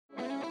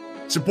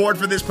Support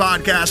for this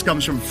podcast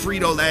comes from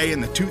Frito-Lay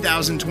and the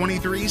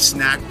 2023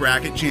 Snack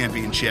Bracket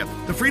Championship.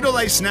 The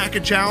Frito-Lay Snack-A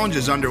Challenge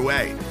is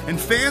underway, and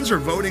fans are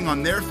voting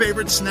on their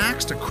favorite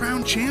snacks to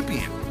crown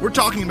champion. We're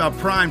talking about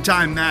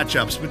prime-time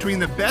matchups between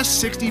the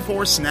best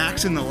 64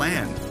 snacks in the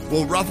land.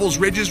 Will Ruffles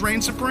Ridges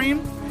reign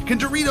supreme? Can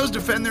Doritos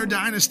defend their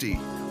dynasty?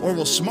 Or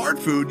will Smart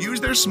Food use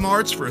their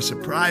smarts for a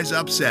surprise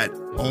upset?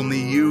 Only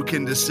you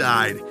can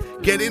decide.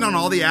 Get in on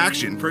all the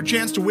action for a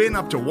chance to win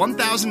up to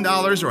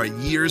 $1,000 or a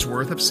year's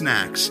worth of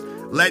snacks.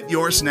 Let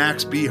your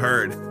snacks be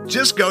heard.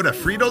 Just go to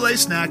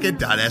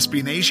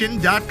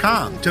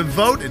fritolaysnacket.sbnation.com to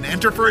vote and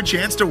enter for a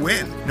chance to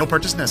win. No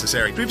purchase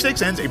necessary.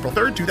 Sweepstakes ends April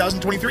 3rd,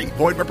 2023.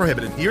 Void where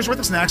prohibited. Year's worth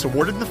of snacks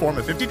awarded in the form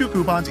of 52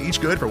 coupons, each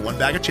good for one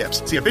bag of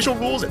chips. See official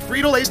rules at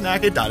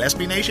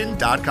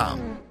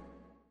fritolaysnacket.sbnation.com.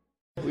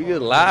 We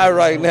get live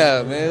right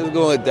now, man. It's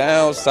going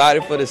down,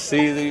 excited for the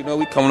season. You know,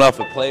 we coming off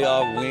a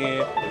playoff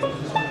win.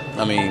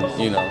 I mean,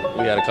 you know,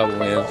 we had a couple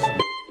wins.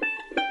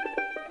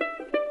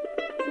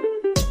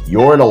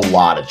 You're in a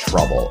lot of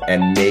trouble,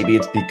 and maybe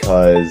it's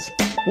because,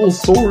 well,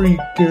 sorry,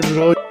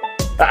 Canada.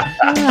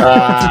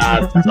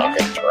 Suck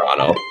it,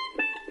 Toronto.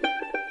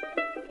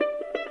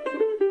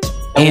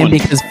 And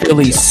because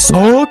Philly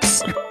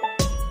sucks.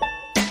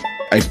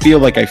 I feel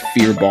like I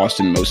fear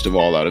Boston most of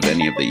all out of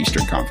any of the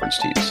Eastern Conference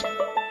teams.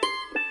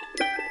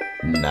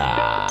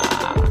 Nah.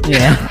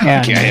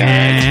 Yeah.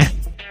 Okay.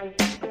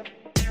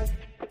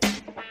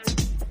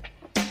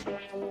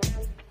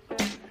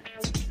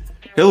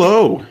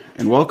 Hello,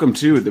 and welcome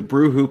to the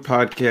Brew Hoop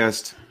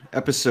Podcast,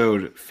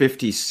 episode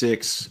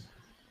 56,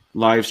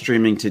 live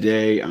streaming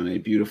today on a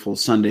beautiful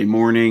Sunday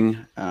morning.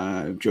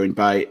 Joined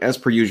by, as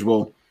per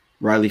usual,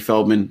 Riley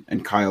Feldman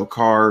and Kyle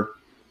Carr.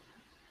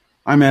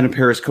 I'm Adam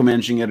Paris,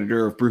 co-managing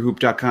editor of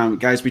brewhoop.com.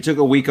 Guys, we took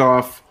a week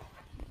off.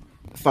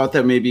 Thought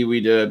that maybe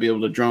we'd be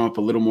able to drum up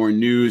a little more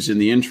news in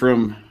the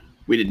interim.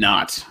 We did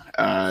not,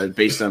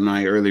 based on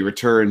my early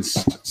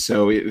returns.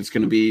 So it's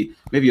going to be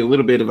maybe a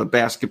little bit of a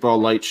basketball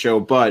light show,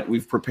 but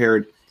we've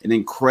prepared an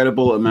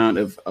incredible amount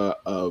of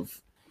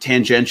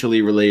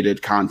tangentially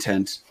related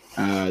content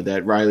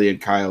that Riley and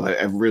Kyle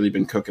have really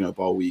been cooking up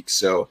all week.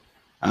 So,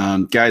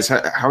 guys,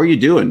 how are you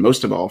doing?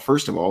 First of all,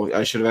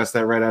 I should have asked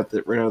that right out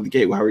of the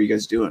gate. How are you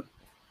guys doing?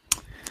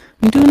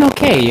 I'm doing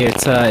okay.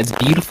 It's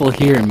beautiful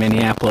here in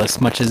Minneapolis,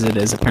 much as it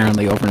is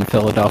apparently over in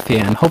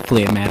Philadelphia and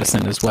hopefully in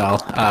Madison as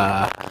well.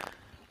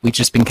 We've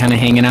just been kind of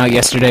hanging out.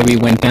 Yesterday we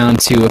went down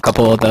to a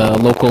couple of the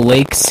local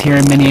lakes here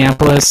in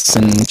Minneapolis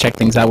and checked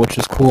things out, which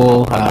was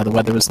cool. The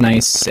weather was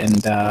nice,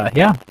 and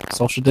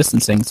social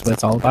distancing is what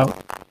it's all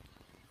about.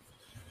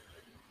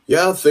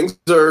 Yeah, things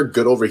are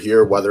good over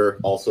here. Weather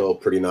also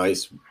pretty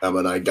nice. Emma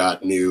and I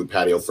got new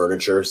patio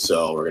furniture,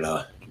 so we're going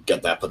to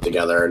get that put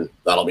together, and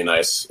that'll be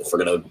nice. If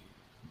we're going to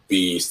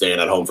be staying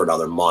at home for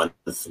another month,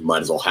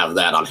 might as well have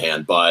that on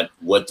hand. But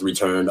with the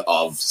return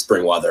of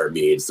spring weather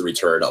means the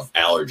return of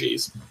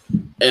allergies.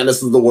 And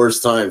this is the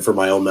worst time for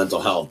my own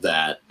mental health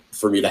that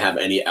for me to have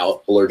any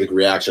allergic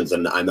reactions.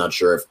 And I'm not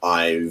sure if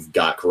I've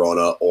got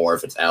corona or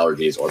if it's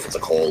allergies or if it's a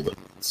cold.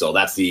 So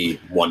that's the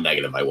one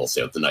negative I will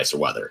say with the nicer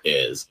weather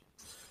is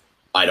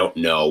I don't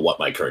know what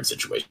my current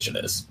situation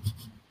is.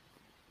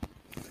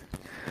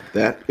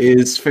 That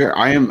is fair.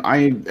 I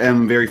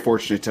am very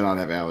fortunate to not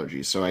have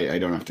allergies, so I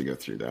don't have to go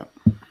through that.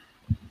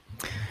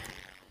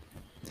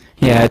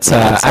 Yeah, it's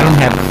I don't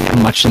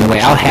have much in the way.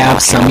 I'll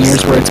have some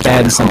years where it's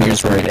bad and some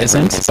years where it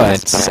isn't,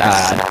 but it's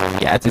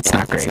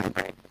not great.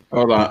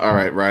 Hold on. All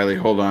right, Riley,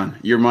 hold on.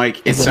 Your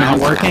mic, Is it not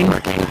working?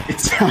 It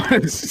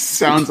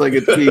sounds like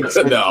it's being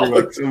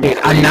No. Dude,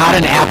 I'm not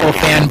an Apple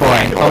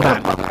fanboy. Hold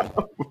on.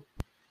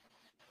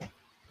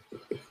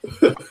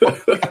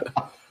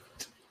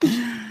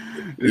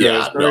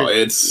 Yeah, no,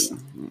 it's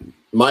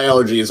my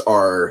allergies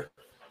are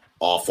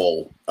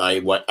awful.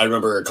 I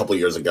remember a couple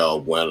years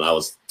ago when I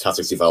was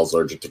testing to see if I was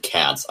allergic to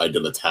cats. I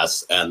did the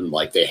test and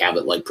they have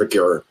it prick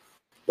your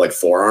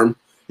forearm.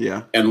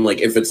 Yeah. And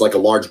if it's a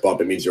large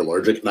bump, it means you're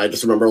allergic. And I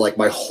just remember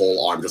my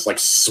whole arm just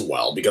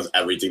swelled because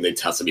everything they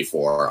tested me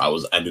for, I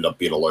ended up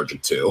being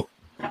allergic to.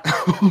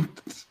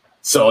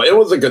 So it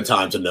was a good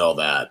time to know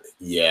that.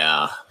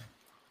 Yeah,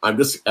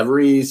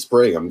 every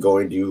spring I'm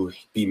going to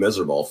be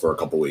miserable for a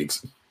couple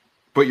weeks.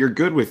 But you're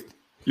good with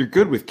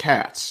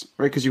cats,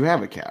 right? Because you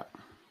have a cat.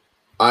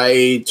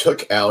 I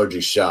took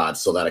allergy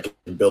shots so that I can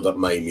build up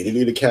my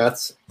immunity to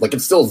cats.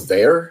 It's still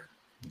there,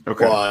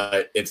 okay,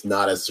 but it's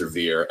not as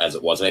severe as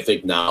it was. And I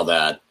think now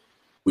that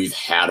we've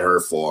had her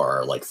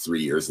for 3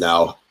 years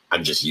now,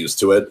 I'm just used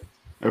to it.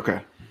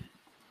 Okay.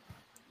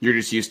 You're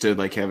just used to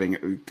having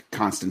a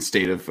constant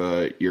state of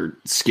your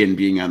skin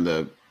being on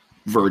the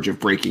verge of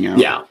breaking out.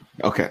 Yeah.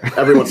 Okay.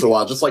 Every once in a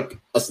while, just a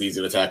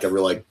sneezing attack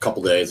every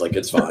couple days.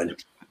 It's fine.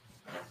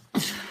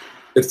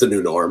 It's the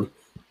new norm.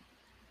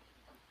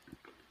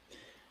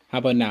 How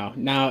about now?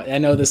 Now, I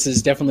know this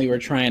is definitely we're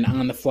trying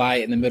on the fly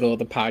in the middle of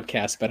the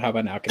podcast, but how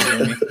about now? Can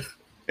you hear me?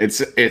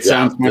 It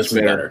sounds much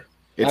better.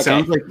 It Okay.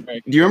 sounds like.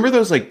 Right. Do you remember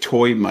those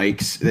toy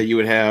mics that you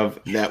would have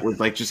that would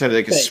just have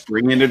a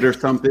spring in it or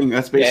something?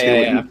 That's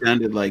basically what you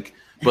sounded like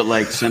but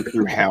like sent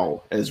through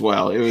hell as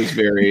well. It was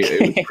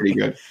pretty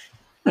good.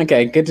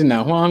 Okay, good to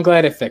know. Well, I'm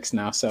glad it fixed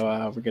now,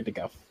 so we're good to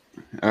go.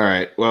 All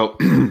right. Well,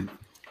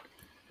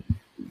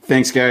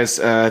 thanks, guys.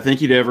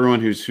 Thank you to everyone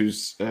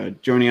who's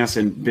joining us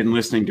and been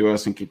listening to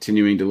us and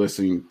continuing to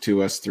listen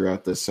to us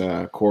throughout this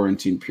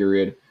quarantine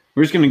period.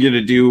 We're just going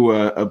to do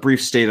a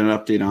brief state and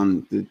update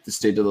on the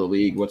state of the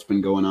league, what's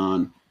been going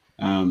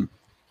on.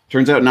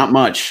 Turns out not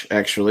much,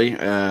 actually.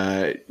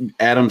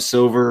 Adam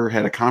Silver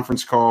had a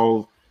conference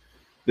call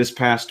this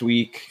past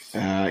week.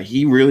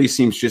 He really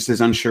seems just as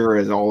unsure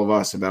as all of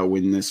us about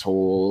when this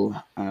whole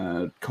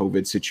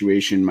COVID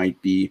situation might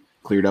be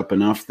cleared up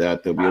enough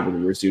that they'll be able to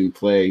resume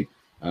play.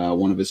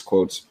 One of his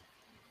quotes,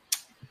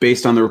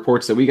 based on the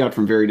reports that we got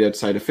from very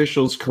outside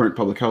officials, current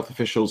public health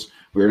officials,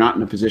 we are not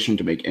in a position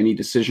to make any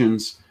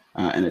decisions,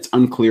 and it's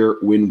unclear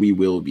when we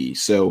will be.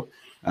 So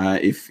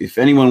if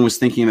anyone was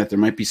thinking that there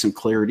might be some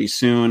clarity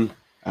soon,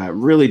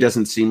 really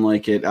doesn't seem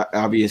like it.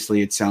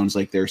 Obviously, it sounds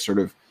like they're sort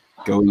of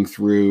going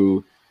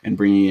through and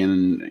bringing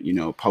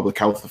in, public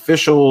health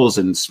officials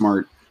and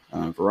smart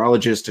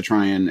virologists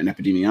and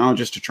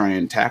epidemiologists to try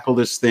and tackle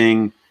this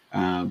thing.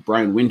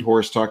 Brian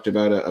Windhorst talked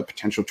about a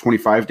potential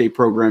 25-day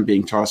program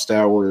being tossed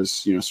out,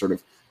 whereas, sort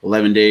of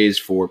 11 days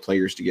for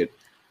players to get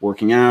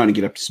working out and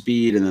get up to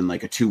speed, and then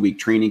like a 2-week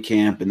training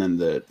camp, and then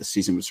the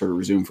season would sort of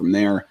resume from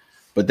there.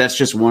 But that's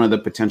just one of the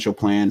potential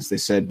plans. They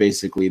said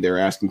basically they're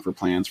asking for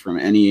plans from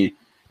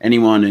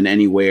anyone and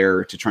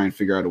anywhere to try and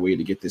figure out a way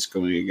to get this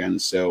going again.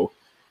 So,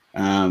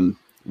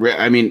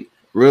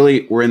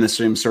 really, we're in the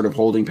same sort of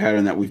holding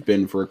pattern that we've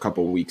been for a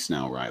couple of weeks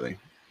now, Riley.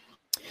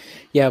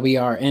 Yeah, we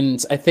are.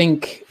 And I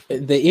think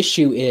the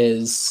issue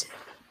is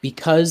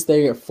because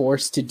they are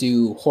forced to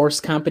do horse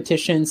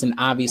competitions, and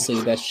obviously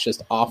that's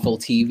just awful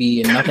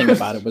TV and nothing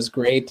about it was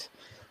great.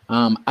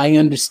 I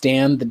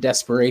understand the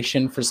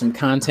desperation for some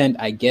content.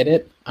 I get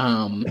it.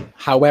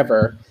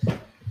 However,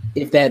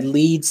 if that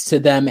leads to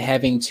them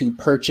having to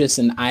purchase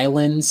an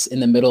island in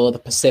the middle of the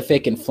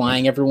Pacific and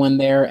flying everyone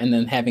there and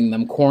then having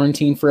them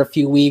quarantine for a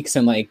few weeks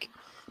and like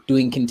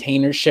doing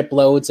container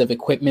shiploads of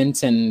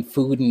equipment and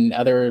food and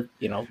other,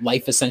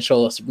 life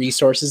essential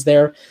resources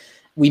there,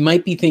 we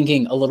might be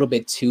thinking a little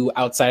bit too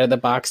outside of the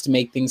box to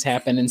make things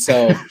happen. And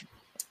so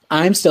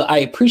I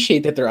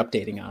appreciate that they're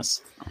updating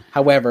us.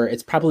 However,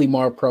 it's probably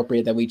more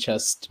appropriate that we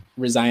just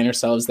resign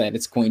ourselves that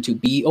it's going to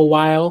be a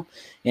while.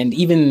 And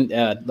even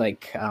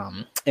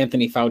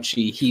Anthony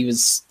Fauci, he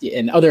was,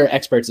 and other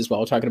experts as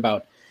well, talking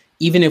about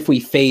even if we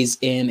phase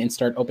in and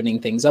start opening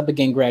things up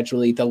again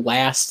gradually, the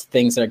last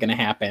things that are going to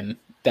happen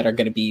that are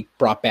going to be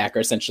brought back are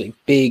essentially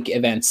big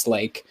events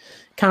like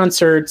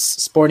concerts,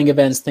 sporting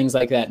events, things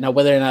like that. Now,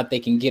 whether or not they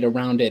can get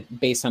around it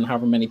based on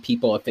however many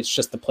people, if it's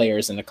just the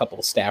players and a couple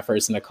of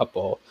staffers and a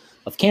couple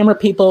of camera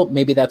people,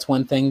 maybe that's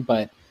one thing.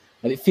 But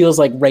it feels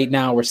like right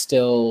now we're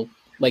still,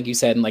 like you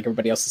said, and like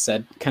everybody else has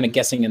said, kind of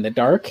guessing in the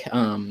dark.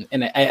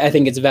 And I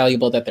think it's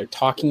valuable that they're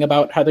talking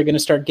about how they're going to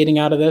start getting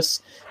out of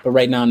this. But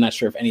right now, I'm not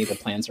sure if any of the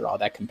plans are all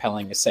that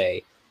compelling to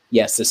say,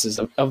 yes, this is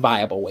a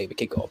viable way we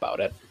could go about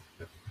it.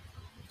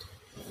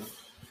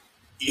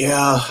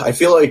 Yeah, I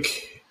feel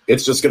like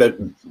it's just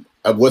going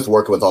to, with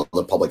working with all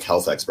the public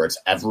health experts,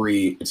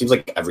 it seems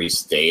like every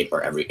state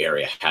or every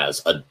area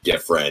has a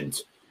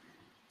different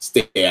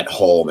stay at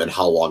home and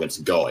how long it's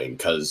going.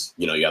 Because,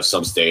 you have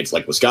some states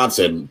like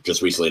Wisconsin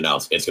just recently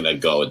announced it's going to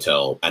go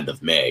until end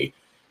of May.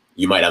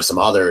 You might have some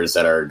others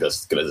that are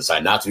just going to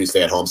decide not to do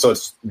stay at home. So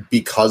it's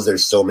because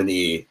there's so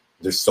many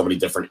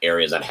different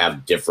areas that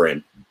have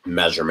different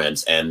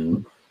measurements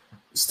and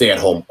stay at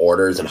home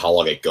orders and how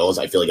long it goes.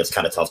 I feel like it's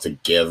kind of tough to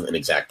give an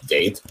exact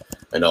date.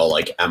 I know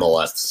like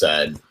MLS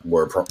said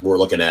we're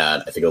looking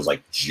at, I think it was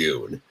like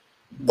June,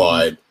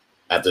 but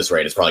at this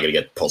rate, it's probably going to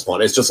get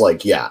postponed. It's just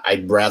like, yeah,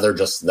 I'd rather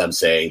just them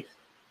say,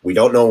 we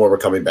don't know when we're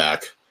coming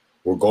back.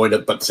 We're going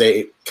to,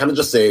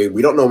 just say,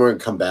 we don't know when we're going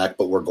to come back,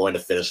 but we're going to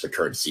finish the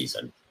current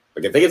season.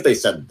 Like, I think if they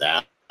said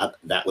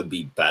that would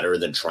be better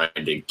than trying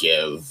to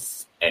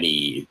give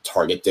any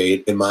target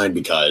date in mind,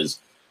 because,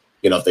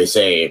 if they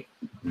say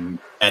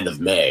end of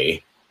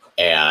May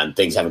and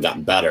things haven't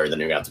gotten better, then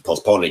you're going to have to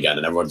postpone it again,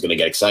 and everyone's going to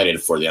get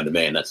excited for the end of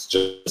May, and that's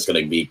just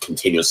going to be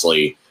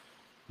continuously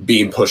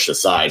being pushed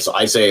aside. So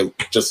I say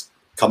just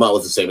come out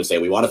with the same and say,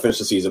 we want to finish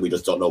the season. We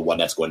just don't know when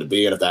that's going to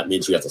be. And if that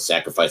means we have to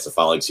sacrifice the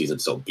following season,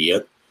 so be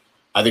it.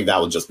 I think that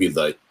would just be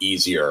the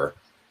easier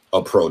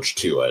approach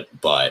to it.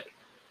 But,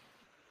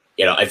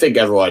 I think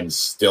everyone's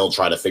still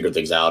trying to figure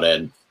things out.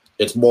 And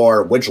it's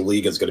more which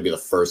league is going to be the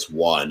first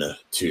one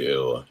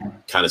to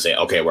kind of say,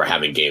 okay, we're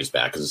having games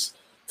back. Because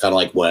kind of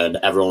like when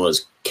everyone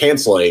was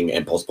canceling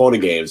and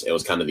postponing games, it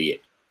was kind of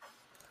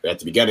at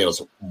the beginning, it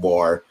was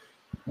more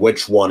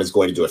which one is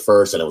going to do it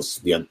first. And it was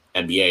the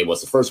NBA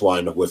was the first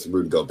one with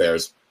Rudy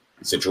Gobert's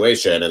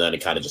situation. And then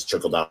it kind of just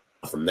trickled down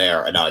from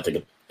there. And now I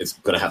think it's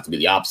going to have to be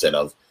the opposite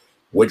of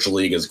which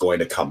league is going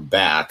to come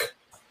back.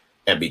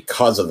 And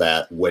because of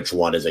that, which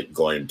one is it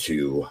going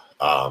to,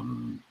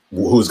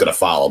 who's going to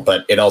follow?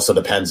 But it also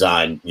depends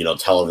on,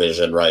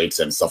 television rights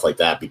and stuff like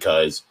that.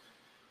 Because,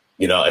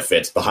 if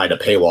it's behind a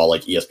paywall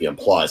like ESPN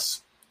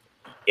Plus,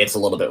 it's a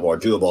little bit more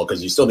doable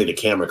because you still need a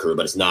camera crew,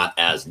 but it's not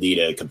as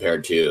needed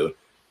compared to,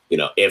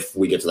 if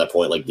we get to that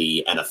point like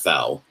the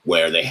NFL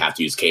where they have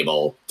to use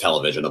cable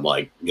television of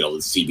like, the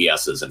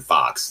CBS's and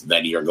Fox,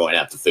 then you're going to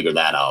have to figure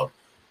that out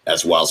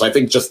as well. So I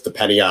think just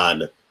depending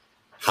on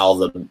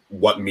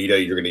what media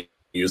you're going to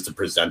use to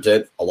present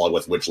it, along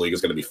with which league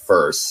is going to be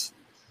first,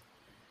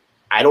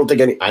 I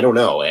don't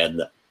know.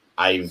 And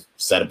I've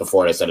said it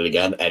before and I said it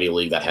again, any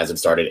league that hasn't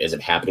started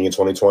isn't happening in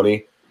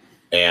 2020.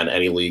 And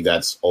any league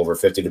that's over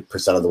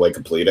 50% of the way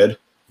completed,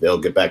 they'll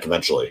get back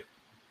eventually.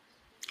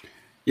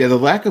 Yeah, the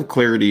lack of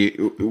clarity,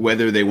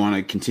 whether they want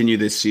to continue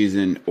this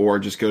season or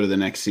just go to the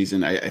next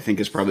season, I think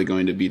is probably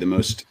going to be the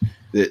most.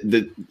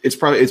 It's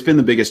been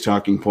the biggest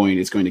talking point.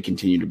 It's going to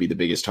continue to be the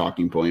biggest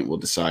talking point. We'll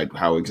decide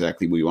how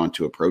exactly we want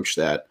to approach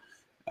that.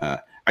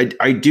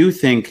 I do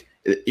think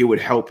it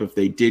would help if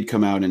they did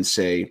come out and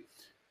say,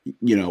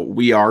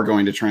 we are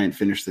going to try and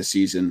finish the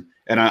season.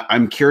 And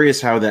I'm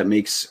curious how that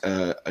makes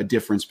a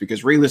difference,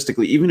 because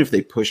realistically, even if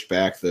they pushed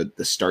back the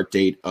start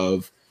date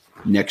of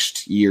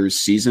next year's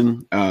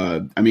season,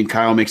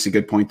 Kyle makes a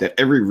good point that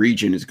every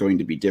region is going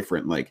to be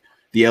different. Like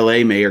the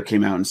LA mayor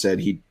came out and said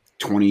late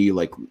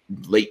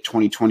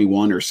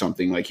 2021 or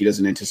something, like he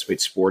doesn't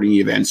anticipate sporting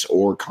events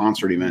or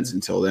concert events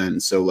until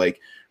then. So like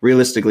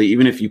realistically,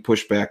 even if you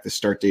push back the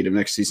start date of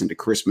next season to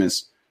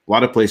Christmas, a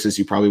lot of places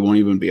you probably won't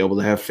even be able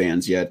to have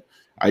fans yet.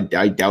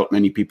 I doubt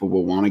many people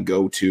will want to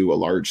go to a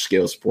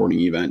large-scale sporting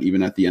event,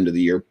 even at the end of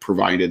the year,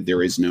 provided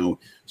there is no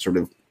sort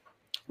of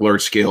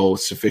large-scale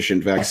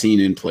sufficient vaccine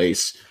in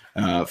place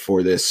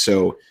for this.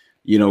 So,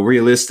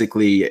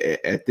 realistically,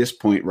 at this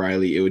point,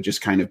 Riley, it would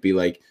just kind of be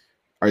like,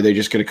 are they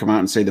just going to come out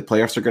and say the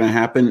playoffs are going to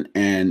happen?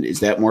 And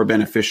is that more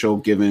beneficial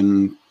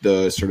given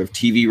the sort of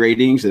TV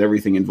ratings and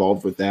everything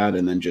involved with that?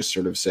 And then just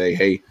sort of say,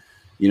 hey,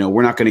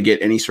 we're not going to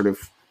get any sort of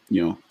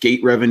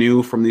gate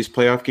revenue from these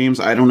playoff games.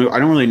 I don't know. I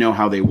don't really know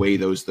how they weigh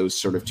those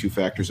sort of two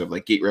factors of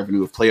like gate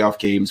revenue of playoff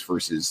games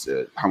versus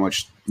how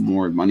much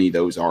more money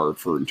those are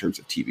for in terms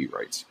of TV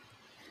rights.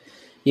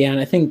 Yeah, and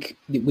I think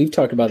we've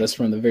talked about this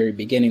from the very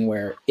beginning,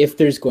 where if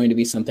there's going to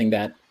be something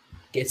that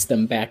gets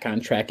them back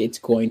on track, it's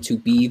going to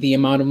be the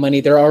amount of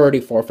money. They're already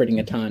forfeiting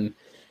a ton.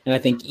 And I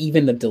think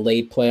even the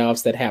delayed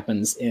playoffs that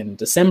happens in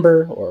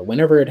December or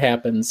whenever it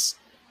happens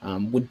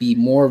would be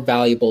more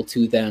valuable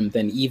to them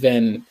than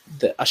even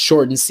a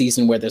shortened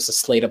season where there's a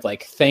slate of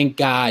like, thank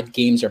God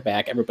games are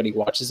back, everybody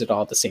watches it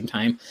all at the same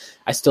time.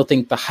 I still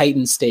think the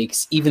heightened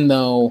stakes, even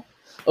though,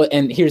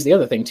 and here's the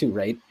other thing too,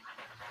 right?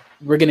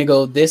 We're going to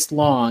go this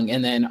long,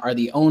 and then are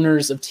the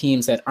owners of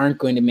teams that aren't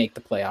going to make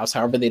the playoffs,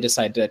 however they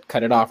decide to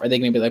cut it off, are they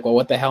going to be like, well,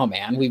 what the hell,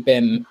 man? We've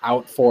been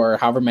out for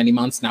however many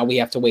months. Now we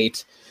have to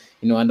wait,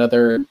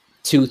 another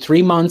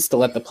 2-3 months to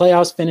let the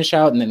playoffs finish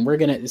out. And then we're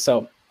going to,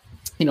 so,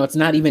 it's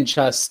not even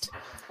just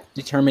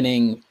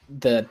determining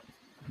the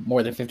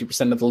more than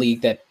 50% of the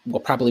league that will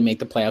probably make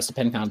the playoffs,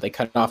 depending on if they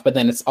cut it off. But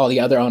then it's all the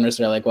other owners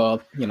that are like,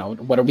 well,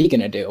 what are we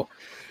going to do?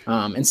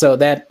 And so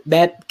that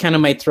kind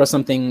of might throw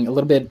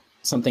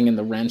something in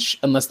the wrench,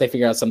 unless they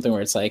figure out something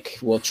where it's like,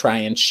 we'll try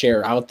and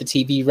share out the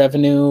TV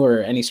revenue or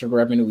any sort of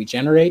revenue we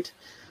generate.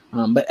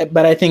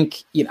 But I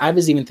think, I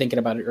was even thinking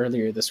about it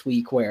earlier this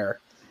week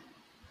where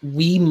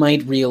we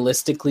might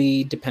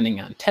realistically, depending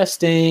on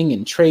testing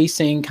and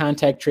tracing,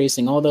 contact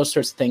tracing, all those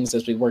sorts of things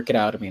as we work it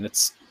out. I mean,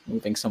 it's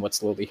moving somewhat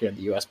slowly here in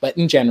the US, but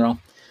in general,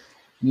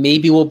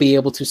 maybe we'll be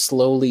able to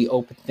slowly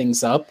open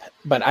things up.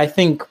 But I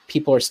think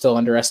people are still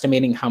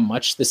underestimating how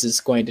much this is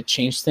going to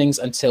change things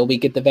until we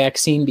get the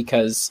vaccine,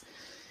 because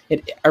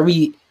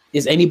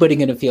is anybody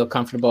going to feel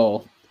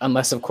comfortable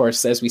unless, of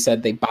course, as we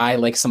said, they buy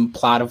like some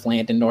plot of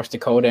land in North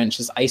Dakota and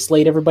just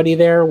isolate everybody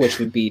there, which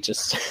would be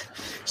just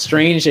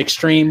strange,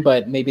 extreme,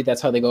 but maybe that's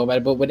how they go about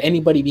it. But would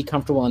anybody be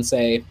comfortable and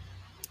say,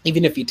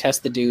 even if you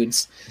test the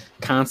dudes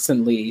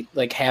constantly,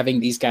 like having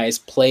these guys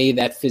play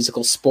that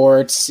physical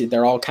sports,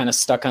 they're all kind of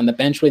stuck on the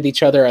bench with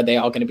each other, are they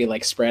all going to be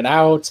like spread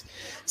out?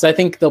 So I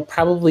think they'll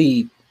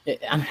probably,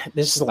 there's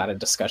just a lot of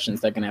discussions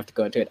they're going to have to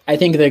go into it. I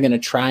think they're going to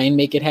try and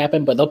make it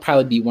happen, but they'll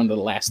probably be one of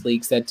the last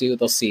leagues that do.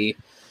 They'll see,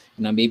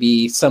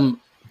 maybe some,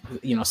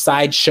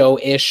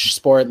 sideshow-ish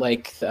sport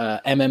like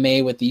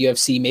MMA with the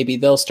UFC. Maybe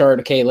they'll start,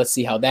 okay, let's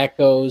see how that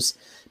goes.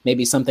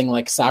 Maybe something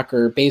like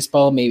soccer,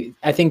 baseball. Maybe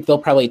I think they'll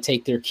probably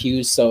take their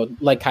cues. So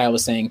like Kyle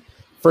was saying,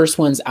 first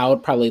one's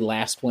out, probably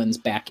last one's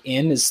back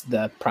in is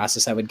the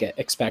process I would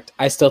expect.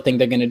 I still think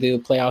they're going to do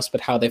playoffs,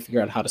 but how they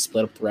figure out how to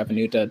split up the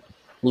revenue to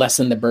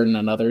lessen the burden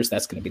on others,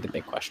 that's going to be the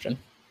big question.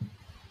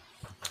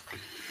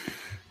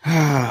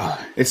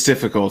 It's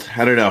difficult.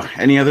 I don't know.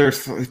 Any other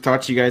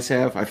thoughts you guys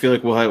have? I feel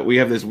like we'll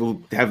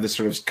have this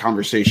sort of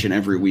conversation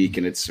every week,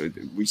 and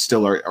we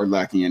still are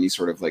lacking any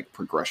sort of like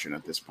progression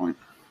at this point.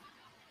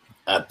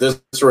 At this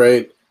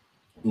rate,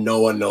 no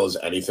one knows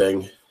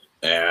anything,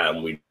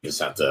 and we just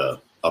have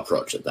to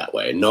approach it that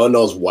way. No one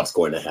knows what's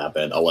going to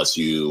happen unless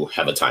you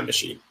have a time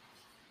machine.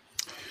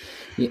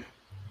 Yeah.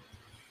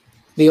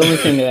 The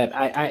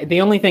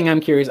only thing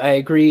I'm curious, I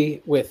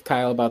agree with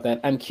Kyle about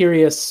that. I'm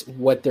curious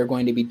what they're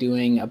going to be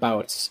doing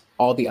about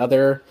all the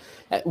other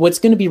what's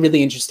going to be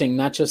really interesting,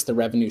 not just the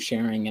revenue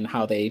sharing and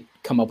how they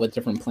come up with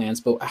different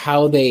plans, but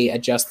how they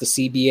adjust the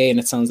CBA. And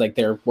it sounds like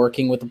they're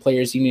working with the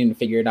players union to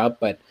figure it out.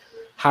 But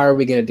how are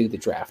we going to do the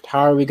draft? How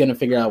are we going to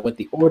figure out what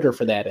the order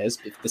for that is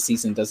if the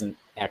season doesn't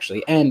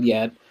actually end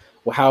yet?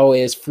 Well, how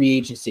is free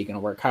agency going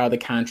to work? How are the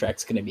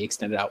contracts going to be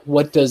extended out?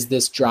 What does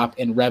this drop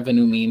in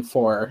revenue mean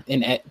for,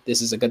 and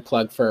this is a good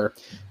plug for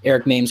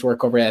Eric Name's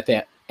work over at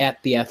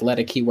The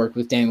Athletic. He worked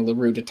with Daniel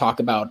LaRue to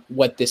talk about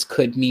what this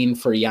could mean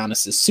for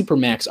Giannis's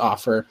Supermax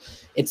offer.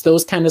 It's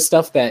those kind of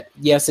stuff that,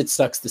 yes, it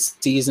sucks the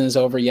season is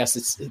over. Yes,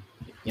 it's,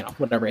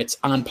 whatever. It's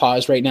on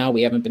pause right now.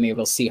 We haven't been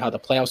able to see how the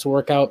playoffs will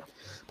work out.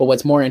 But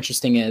what's more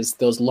interesting is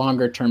those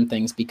longer term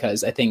things,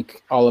 because I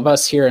think all of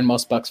us here and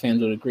most Bucks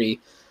fans would agree,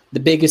 the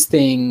biggest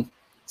thing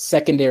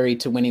secondary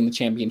to winning the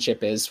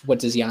championship is what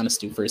does Giannis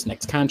do for his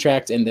next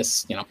contract? And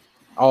this,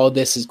 all of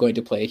this is going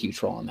to play a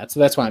huge role in that. So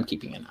that's why I'm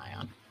keeping an eye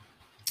on.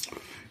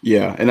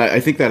 Yeah, and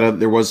I think that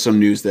there was some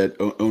news that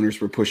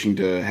owners were pushing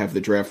to have the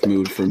draft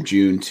moved from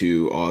June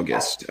to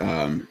August.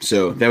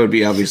 So that would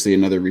be obviously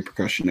another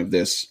repercussion of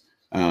this.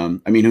 Who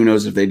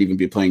knows if they'd even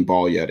be playing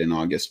ball yet in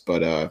August?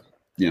 But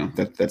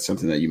that's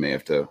something that you may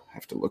have to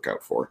look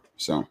out for.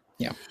 So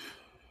yeah.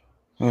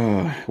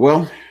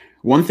 Well,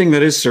 one thing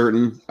that is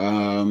certain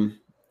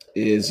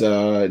is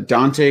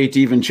Dante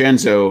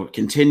DiVincenzo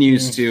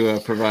continues to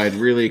provide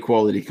really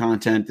quality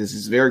content. This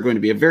is going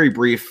to be a very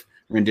brief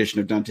rendition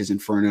of Dante's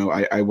Inferno.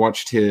 I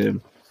watched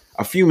him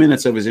a few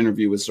minutes of his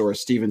interview with Zora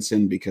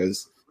Stevenson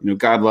because,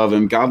 God love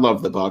him. God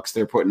love the Bucks.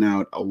 They're putting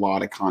out a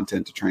lot of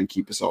content to try and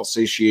keep us all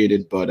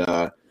satiated.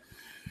 But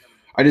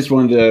I just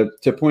wanted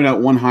to point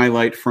out one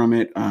highlight from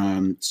it.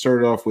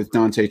 Started off with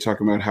Dante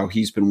talking about how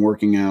he's been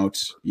working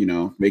out,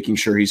 making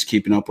sure he's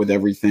keeping up with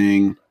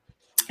everything.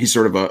 He's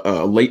sort of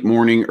a late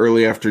morning,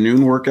 early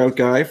afternoon workout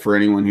guy for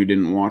anyone who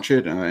didn't watch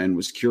it and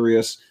was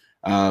curious.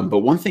 But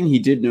one thing he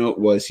did note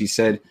was he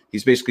said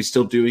he's basically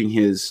still doing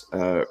has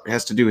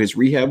to do his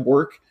rehab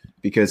work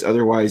because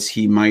otherwise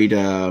he might,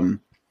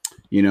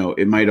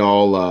 it might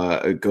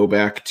all go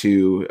back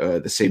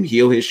to the same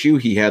heel issue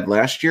he had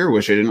last year,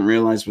 which I didn't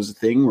realize was a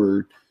thing where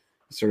you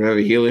sort of have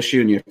a heel issue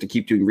and you have to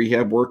keep doing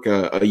rehab work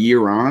a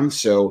year on.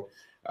 So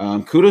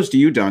kudos to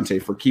you, Dante,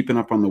 for keeping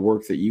up on the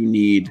work that you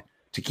need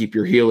to keep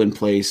your heel in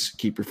place,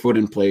 keep your foot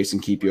in place,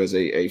 and keep you as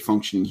a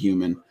functioning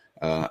human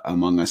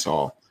among us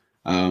all.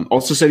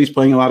 Also said he's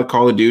playing a lot of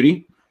Call of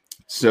Duty,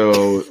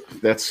 so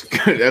that's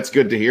good. That's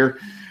good to hear.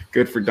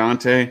 Good for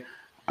Dante.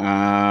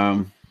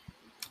 Yeah,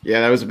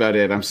 that was about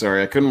it. I'm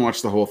sorry, I couldn't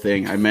watch the whole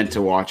thing. I meant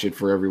to watch it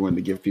for everyone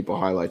to give people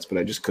highlights, but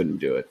I just couldn't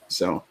do it.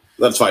 So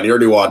that's fine. You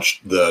already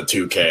watched the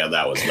 2K, and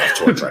that was enough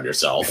torture on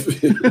yourself.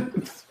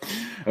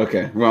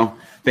 Okay, well,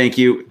 thank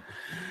you,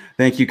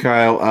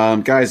 Kyle.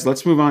 Guys,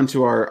 let's move on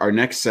to our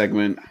next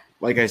segment.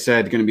 Like I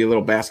said, going to be a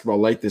little basketball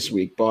light this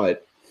week,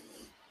 but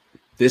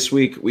this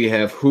week we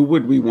have who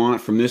would we want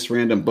from this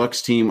random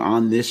Bucks team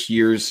on this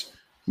year's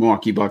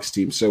Milwaukee Bucks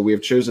team. So we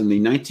have chosen the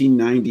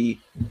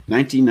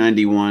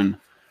 1990-1991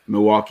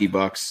 Milwaukee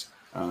Bucks,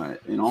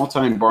 an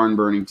all-time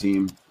barn-burning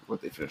team.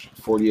 What they finished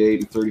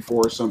 48-34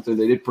 or something.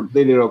 They did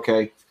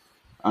okay.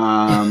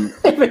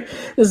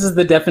 This is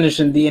the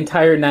definition. The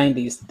entire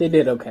 90s, they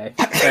did okay.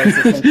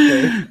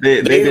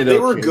 They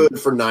were good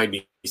for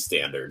 90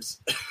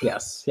 standards.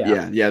 Yes.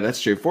 Yeah,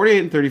 that's true.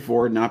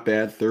 48-34, not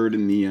bad. Third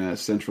in the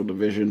Central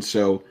Division.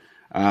 So,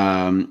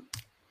 I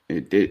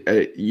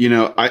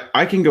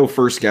can go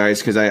first,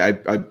 guys, because I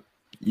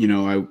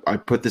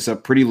put this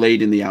up pretty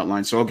late in the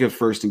outline, so I'll go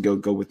first and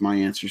go with my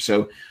answer.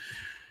 So,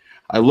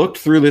 I looked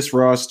through this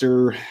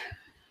roster.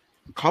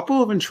 A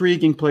couple of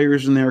intriguing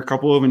players in there, a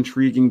couple of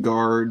intriguing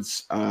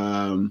guards,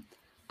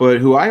 but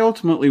who I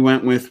ultimately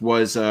went with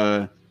was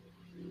a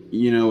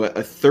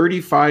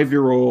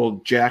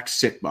 35-year-old Jack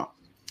Sikma,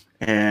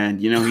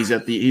 and he's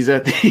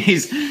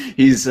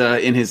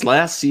in his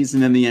last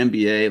season in the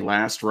NBA,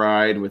 last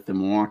ride with the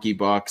Milwaukee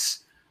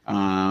Bucks.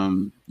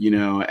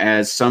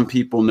 As some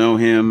people know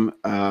him,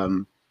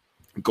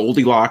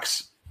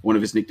 Goldilocks, one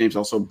of his nicknames,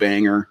 also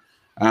Banger.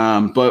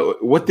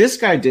 But what this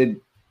guy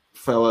did,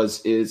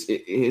 fellas, is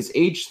his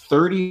age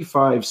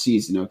 35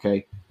 season.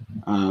 Okay,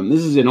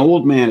 this is an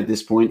old man at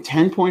this point.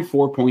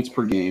 10.4 points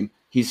per game.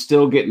 He's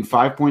still getting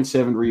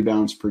 5.7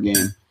 rebounds per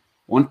game,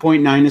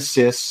 1.9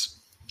 assists,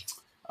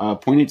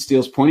 0.8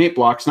 steals, 0.8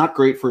 blocks. Not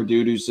great for a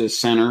dude who's a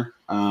center,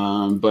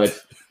 but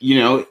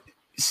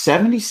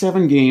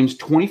 77 games,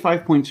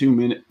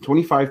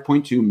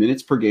 25.2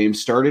 minutes per game.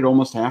 Started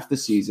almost half the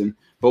season.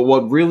 But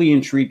what really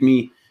intrigued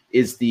me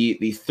is the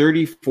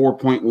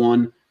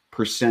 34.1%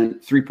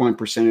 3-point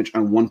percentage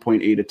on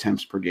 1.8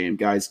 attempts per game.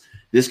 Guys,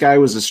 this guy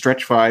was a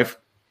stretch five,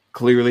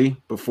 clearly,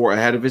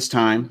 ahead of his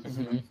time.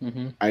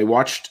 Mm-hmm. I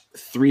watched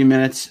 3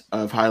 minutes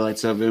of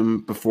highlights of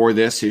him before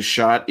this. His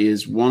shot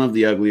is one of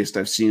the ugliest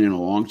I've seen in a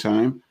long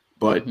time,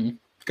 but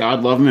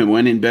God love him, it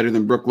went in better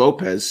than Brook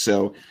Lopez.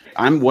 So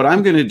what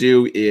I'm going to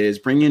do is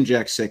bring in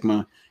Jack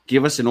Sikma,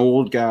 give us an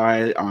old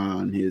guy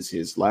on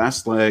his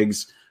last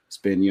legs. It's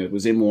been,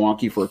 was in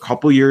Milwaukee for a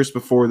couple years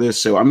before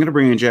this. So I'm going to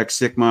bring in Jack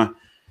Sikma.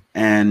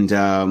 And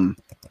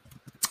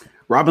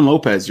Robin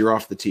Lopez, you're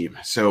off the team.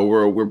 So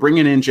we're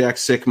bringing in Jack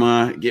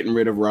Sikma, getting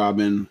rid of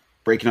Robin,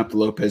 breaking up the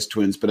Lopez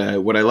twins.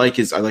 But what I like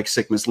is I like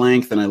Sikma's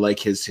length, and I like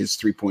his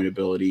 3-point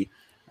ability.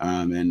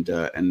 And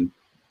that's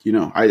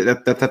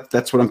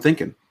what I'm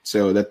thinking.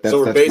 So that's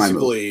we're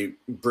basically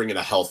bringing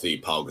a healthy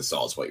Pau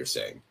Gasol is what you're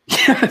saying.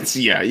 Yes,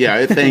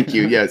 yeah. Thank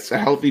you. Yes, a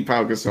healthy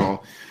Pau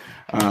Gasol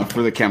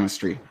for the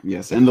chemistry.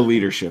 Yes, and the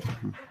leadership.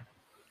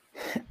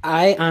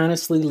 I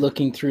honestly,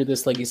 looking through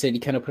this, like you said, you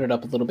kind of put it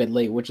up a little bit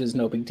late, which is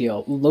no big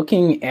deal.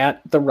 Looking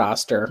at the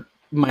roster,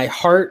 my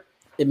heart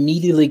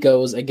immediately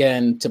goes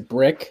again to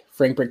Frank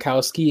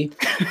Brickowski.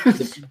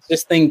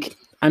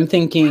 I'm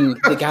thinking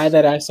the guy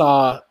that I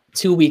saw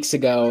 2 weeks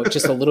ago,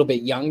 just a little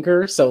bit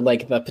younger, so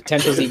like the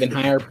potential is even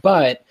higher.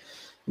 But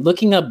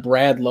looking up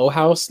Brad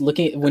Lowhouse,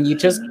 when you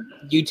just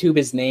YouTube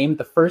his name,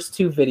 the first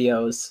 2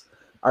 videos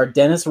are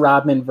Dennis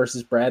Rodman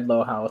versus Brad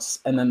Lowhouse,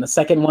 and then the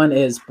second one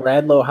is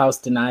Brad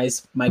Lowhouse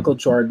denies Michael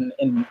Jordan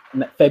in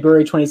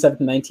February 27th,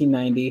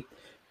 1990.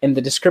 And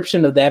the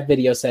description of that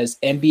video says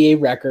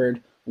NBA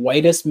record,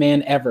 whitest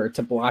man ever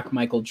to block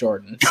Michael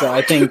Jordan. So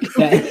I think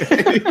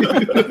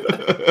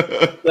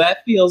that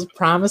feels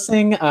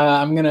promising.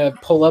 I'm going to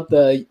pull up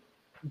the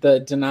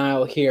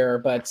denial here,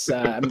 but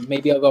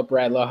maybe I'll go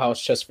Brad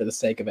Lowhouse just for the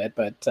sake of it.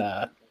 But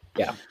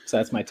yeah, so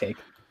that's my take.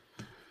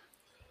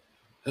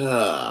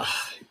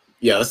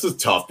 Yeah, this is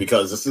tough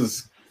because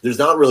there's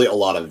not really a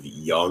lot of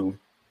young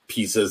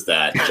pieces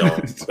that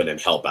jump in and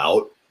help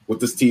out with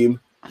this team.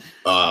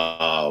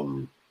 I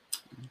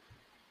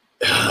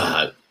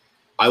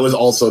was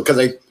also because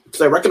I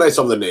recognize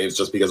some of the names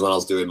just because when I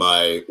was doing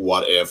my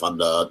what if on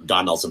the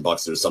Don Nelson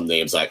Bucks, there's some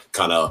names that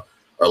kind of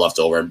are left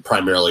over, and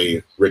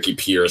primarily Ricky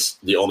Pierce.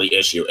 The only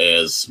issue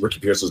is Ricky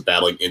Pierce was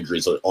battling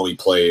injuries, so only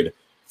played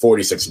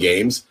 46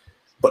 games,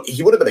 but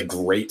he would have been a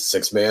great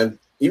 6-man.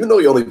 Even though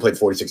he only played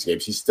 46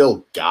 games, he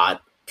still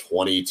got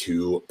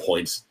 22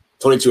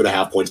 and a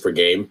half points per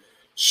game,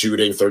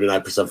 shooting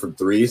 39% from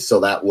 3. So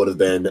that would have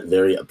been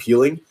very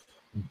appealing.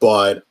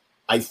 But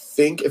I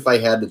think if I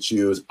had to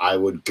choose, I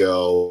would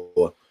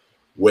go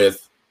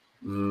with,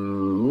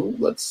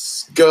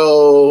 let's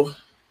go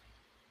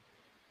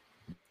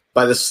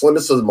by the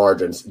slimmest of the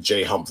margins,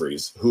 Jay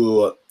Humphries,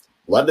 who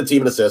led the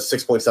team in assists,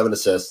 6.7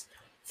 assists,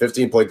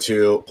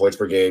 15.2 points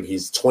per game.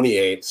 He's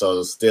 28,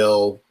 so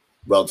still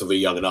relatively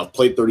young enough,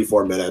 played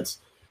 34 minutes.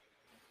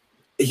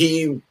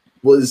 He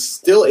was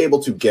still able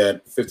to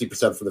get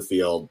 50% from the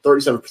field,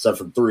 37%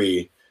 from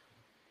 3.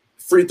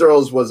 Free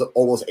throws was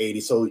almost 80,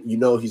 so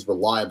he's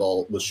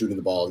reliable with shooting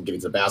the ball and getting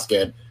to the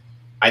basket.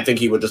 I think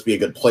he would just be a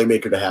good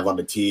playmaker to have on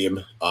the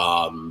team,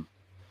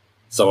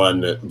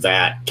 someone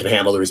that can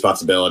handle the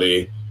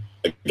responsibility.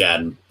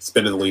 Again, it's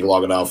been in the league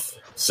long enough.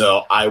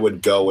 So I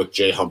would go with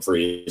Jay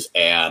Humphries,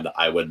 and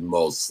I would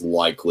most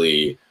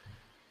likely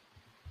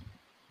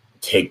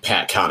take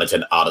Pat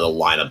Connaughton out of the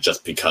lineup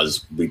just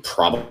because we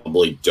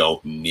probably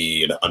don't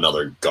need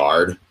another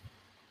guard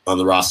on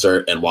the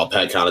roster. And while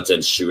Pat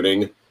Connaughton's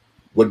shooting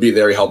would be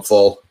very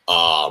helpful,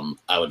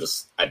 I would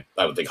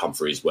think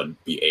Humphries would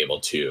be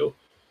able to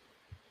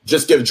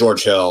just give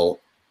George Hill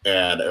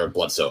and Eric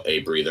Bledsoe a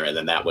breather, and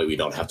then that way we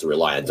don't have to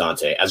rely on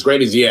Dante. As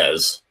great as he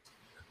is,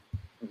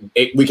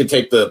 we can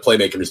take the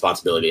playmaking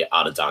responsibility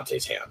out of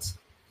Dante's hands.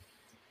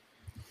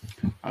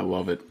 I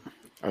love it.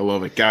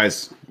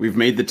 Guys, we've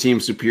made the team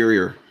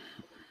superior.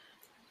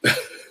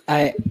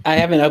 I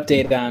have an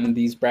update on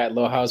these Brad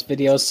Lowhouse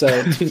videos.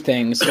 So 2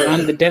 things.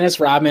 On the Dennis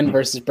Rodman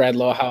versus Brad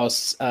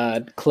Lowhouse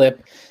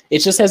clip, it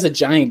just has a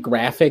giant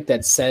graphic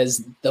that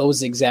says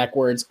those exact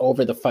words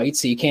over the fight,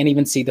 so you can't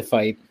even see the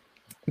fight.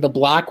 The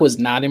block was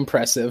not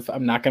impressive.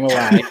 I'm not going to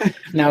lie.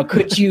 Now,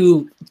 could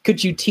you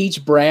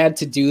teach Brad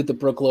to do the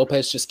Brook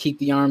Lopez, just keep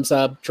the arms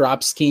up,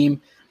 drop scheme?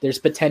 There's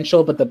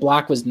potential, but the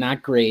block was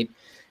not great.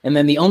 And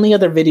then the only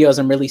other videos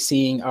I'm really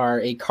seeing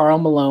are a Karl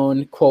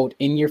Malone, quote,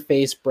 in your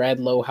face, Brad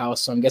Lowhouse.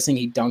 So I'm guessing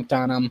he dunked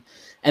on him.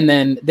 And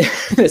then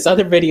this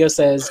other video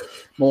says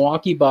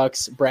Milwaukee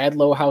Bucks, Brad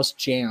Lowhouse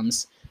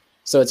jams.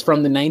 So it's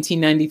from the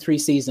 1993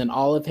 season,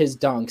 all of his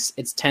dunks.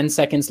 It's 10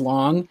 seconds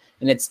long,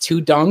 and it's 2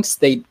 dunks.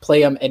 They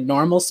play them at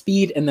normal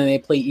speed, and then they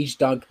play each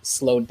dunk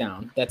slowed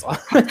down. That's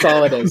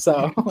all it is.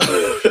 So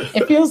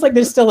it feels like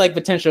there's still like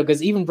potential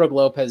because even Brook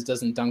Lopez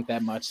doesn't dunk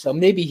that much. So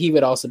maybe he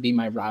would also be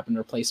my Robin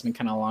replacement,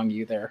 kind of along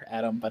you there,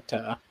 Adam. But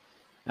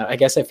I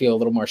guess I feel a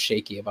little more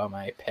shaky about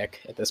my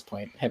pick at this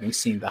point, having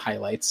seen the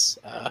highlights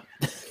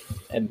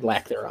and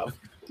lack thereof.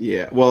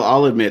 Yeah, well,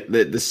 I'll admit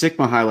that the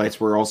Sigma highlights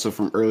were also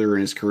from earlier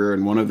in his career,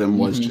 and one of them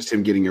was just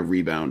him getting a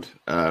rebound.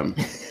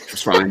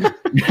 It's fine.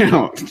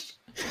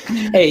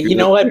 Hey, you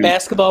know what?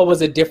 Basketball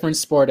was a different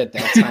sport at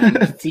that time.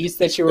 The feats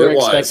that you were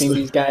expecting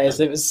these guys,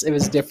 it was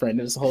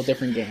different. It was a whole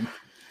different game.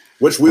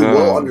 Which we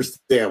will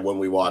understand when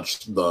we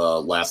watch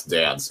The Last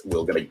Dance.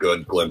 We'll get a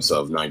good glimpse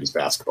of 90s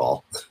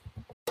basketball.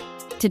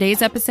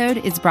 Today's episode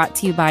is brought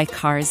to you by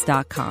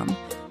Cars.com.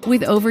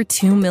 With over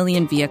 2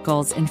 million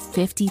vehicles and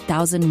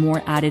 50,000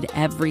 more added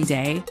every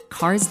day,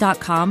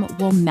 Cars.com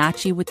will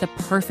match you with the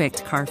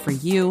perfect car for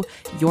you,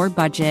 your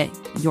budget,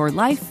 your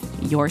life,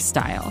 your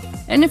style.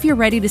 And if you're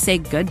ready to say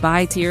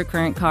goodbye to your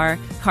current car,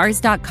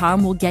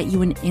 Cars.com will get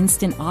you an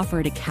instant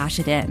offer to cash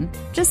it in.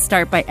 Just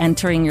start by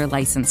entering your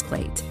license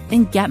plate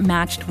and get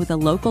matched with a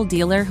local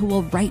dealer who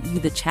will write you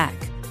the check.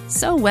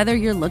 So whether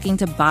you're looking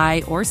to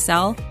buy or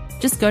sell,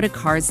 just go to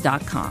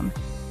Cars.com.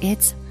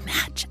 It's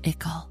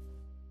magical.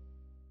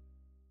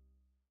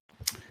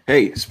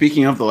 Hey,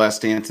 speaking of The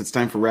Last Dance, it's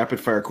time for rapid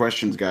fire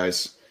questions,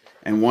 guys.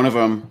 And one of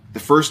them, the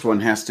first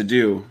one, has to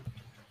do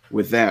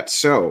with that.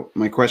 So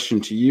my question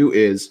to you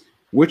is,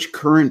 which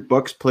current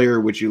Bucks player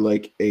would you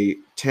like a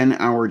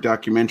 10-hour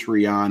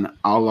documentary on,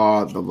 a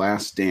la The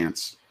Last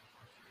Dance?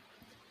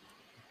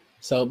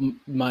 So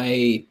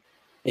my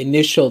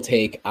initial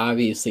take,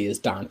 obviously, is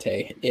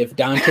Dante. If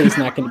Dante's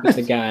not going to be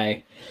the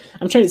guy,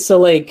 I'm trying to. So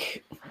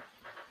like,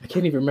 I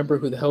can't even remember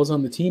who the hell's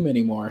on the team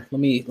anymore. Let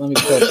me pull up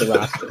the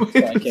roster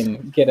so I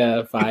can get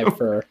a vibe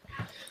for.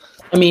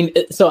 I mean,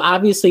 so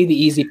obviously the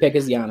easy pick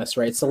is Giannis,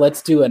 right? So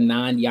let's do a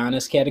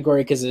non-Giannis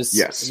category because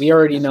we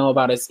already know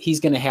about it.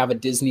 He's going to have a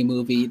Disney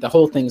movie. The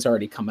whole thing's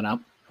already coming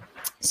up.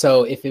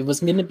 So if it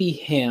was going to be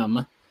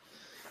him,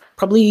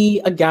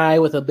 probably a guy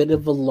with a bit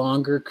of a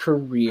longer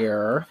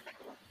career.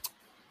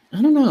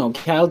 I don't know.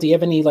 Kyle, do you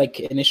have any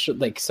initial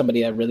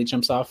somebody that really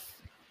jumps off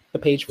the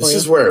page for you? This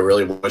is where I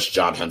really wish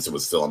John Henson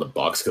was still on the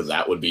Bucks because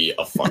that would be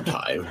a fun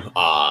time.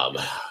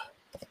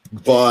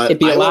 But it'd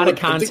be a lot of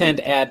content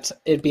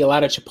it'd be a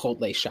lot of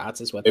Chipotle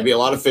shots is what it'd be a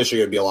lot of fishing,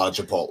 it'd be a lot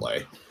of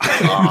Chipotle.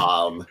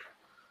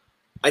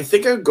 I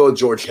think I'd go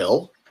George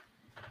Hill.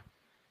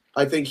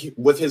 I think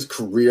with his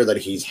career that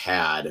he's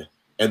had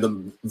and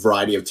the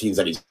variety of teams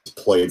that he's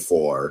played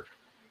for,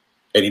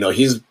 and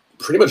he's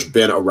pretty much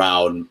been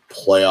around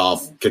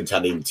playoff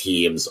contending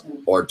teams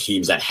or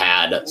teams that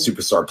had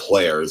superstar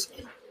players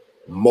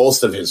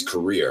most of his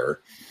career.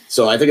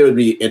 So I think it would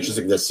be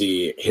interesting to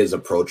see his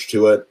approach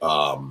to it.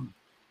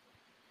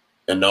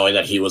 And knowing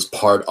that he was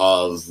part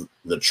of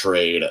the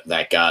trade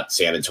that got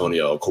San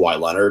Antonio Kawhi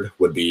Leonard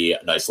would be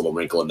a nice little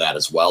wrinkle in that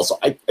as well. So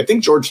I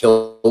think George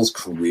Hill's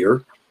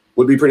career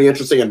would be pretty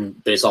interesting.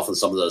 And based off of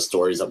some of the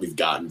stories that we've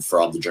gotten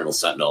from the Journal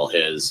Sentinel,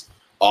 his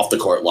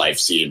off-the-court life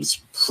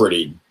seems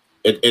pretty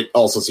 – it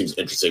also seems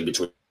interesting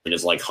between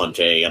his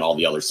hunting and all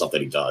the other stuff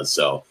that he does.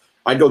 So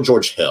I'd go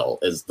George Hill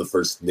is the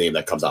first name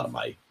that comes to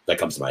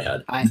my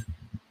head.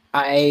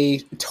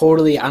 I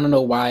don't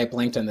know why I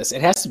blanked on this.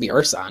 It has to be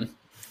Ersan.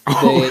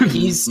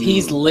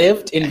 He's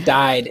lived and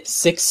died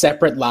 6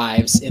 separate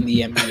lives in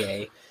the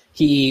NBA.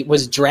 He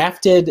was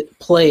drafted,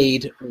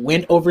 played,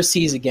 went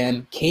overseas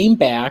again, came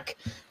back.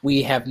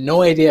 We have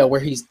no idea where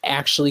he's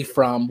actually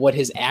from, what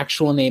his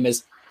actual name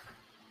is.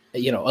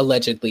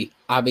 Allegedly.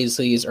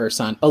 Obviously, he's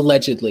Ersan.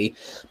 Allegedly.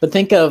 But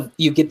think of,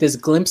 you get this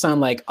glimpse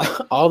on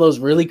all those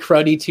really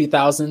cruddy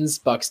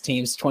 2000s Bucks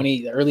teams,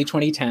 early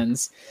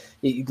 2010s.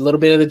 A little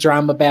bit of the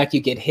drama back.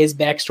 You get his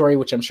backstory,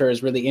 which I'm sure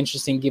is really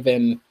interesting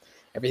given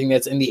everything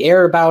that's in the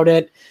air about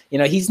it.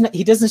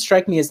 He doesn't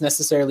strike me as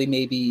necessarily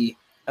maybe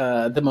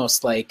the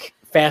most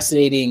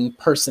fascinating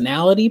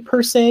personality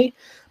per se,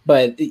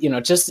 but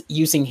just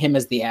using him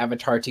as the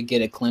avatar to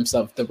get a glimpse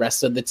of the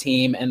rest of the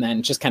team and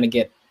then just kind of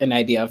get an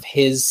idea of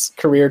his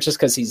career just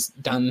because he's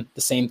done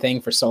the same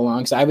thing for so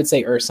long. So I would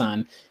say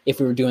Ersan if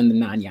we were doing the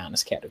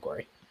non-Giannis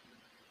category.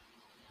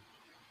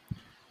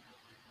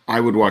 I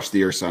would watch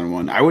the Ersan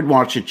one. I would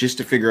watch it just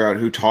to figure out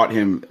who taught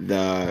him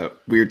the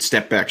weird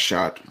step back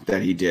shot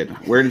that he did.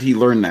 Where did he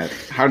learn that?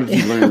 How did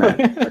he learn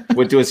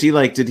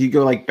that? Did he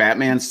go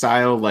Batman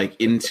style,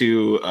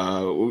 into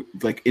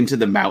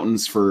the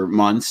mountains for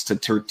months to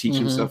teach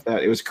himself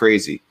that? It was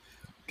crazy.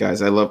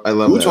 Guys, I love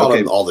who that. taught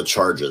him all the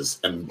charges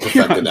and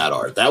perfected that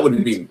art? That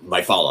would be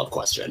my follow-up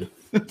question.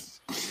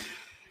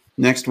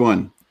 Next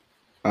one.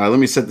 Let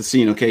me set the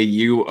scene. Okay,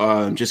 you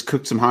just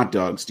cooked some hot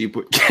dogs. Do you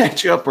put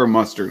ketchup or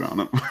mustard on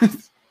them?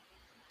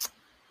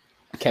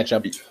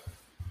 Ketchup.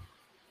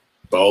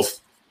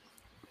 Both.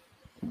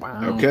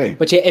 Wow. Okay.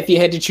 But if you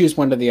had to choose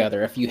one or the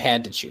other, if I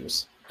had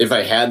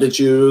to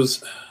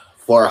choose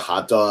for a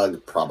hot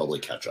dog, probably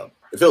ketchup.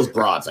 If it was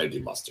brats, I'd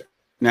do mustard.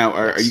 Now,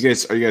 are you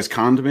guys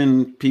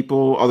condiment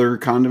people? Other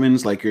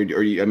condiments are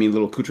you? I mean,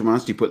 little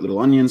accoutrements. Do you put little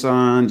onions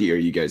on? Are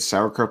you guys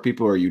sauerkraut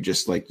people? Or are you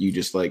just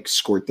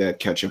squirt that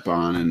ketchup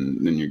on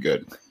and then you're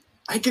good?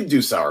 I could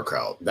do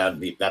sauerkraut.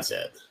 That's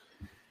it.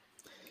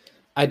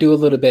 I do a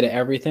little bit of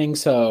everything.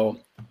 So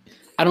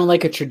I don't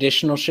like a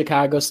traditional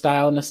Chicago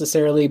style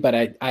necessarily, but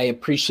I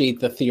appreciate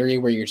the theory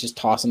where you're just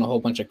tossing a whole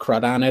bunch of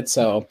crud on it.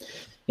 So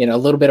a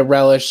little bit of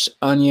relish,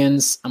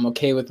 onions. I'm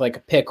okay with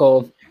a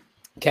pickle,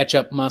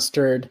 ketchup,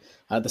 mustard.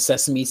 The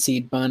sesame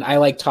seed bun. I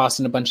like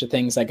tossing a bunch of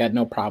things. I got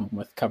no problem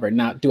with covered.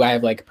 Now, do I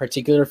have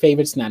particular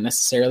favorites? Not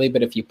necessarily,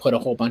 but if you put a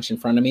whole bunch in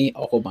front of me,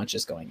 a whole bunch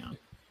is going on.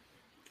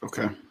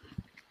 Okay.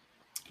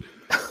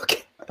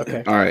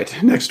 Okay. All right.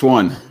 Next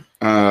one.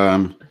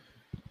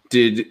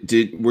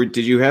 Did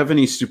you have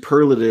any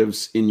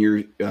superlatives in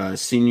your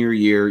senior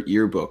year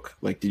yearbook?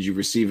 Did you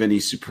receive any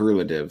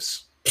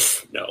superlatives?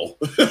 No.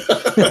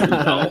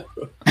 No.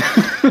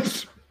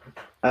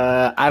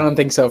 I don't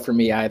think so for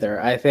me either.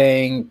 I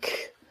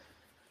think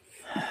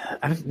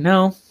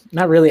no,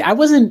 not really. I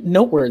wasn't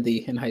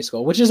noteworthy in high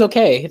school, which is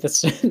okay.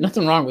 That's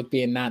nothing wrong with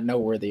being not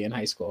noteworthy in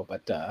high school,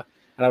 but I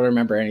don't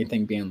remember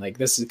anything being like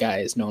this guy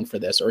is known for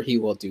this or he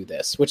will do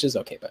this, which is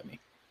okay by me.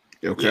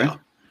 Okay. Yeah.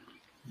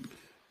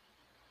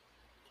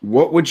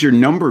 What would your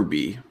number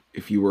be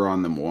if you were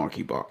on the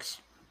Milwaukee Bucks?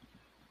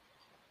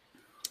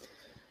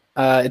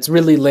 It's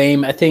really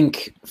lame. I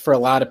think for a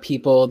lot of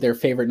people, their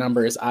favorite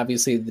number is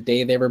obviously the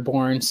day they were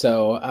born.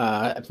 So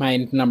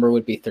my number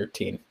would be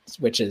 13,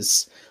 which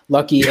is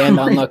lucky and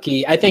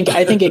unlucky. I think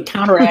it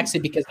counteracts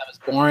it because I was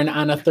born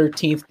on a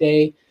 13th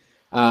day.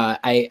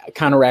 I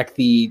counteract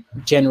the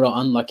general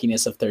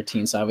unluckiness of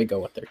 13, so I would go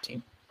with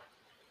 13.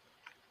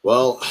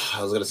 Well,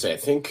 I was going to say, I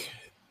think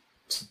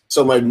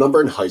so. My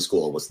number in high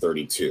school was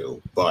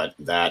 32, but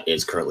that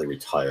is currently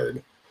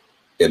retired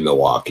in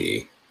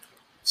Milwaukee.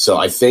 So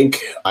I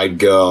think I'd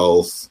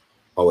go.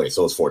 Oh wait,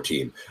 so it's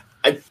 14.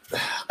 I'd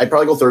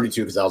probably go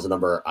 32 because that was the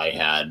number I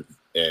had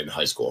in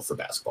high school for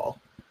basketball.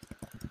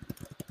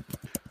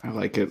 I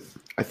like it.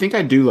 I think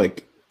I do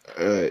like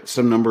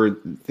some number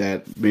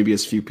that maybe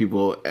as few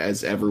people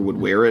as ever would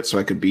wear it, so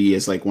I could be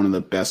as like one of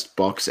the best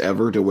Bucks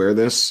ever to wear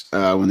this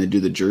when they do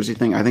the jersey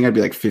thing. I think I'd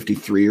be like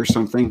 53 or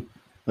something.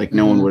 Like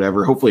no one would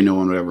ever. Hopefully, no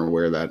one would ever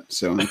wear that.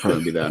 So I'd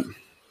probably be that.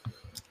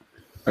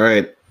 All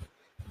right,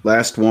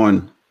 last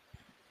one.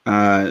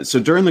 So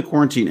during the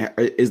quarantine,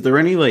 is there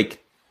any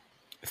like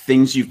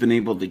things you've been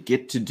able to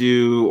get to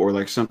do or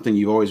like something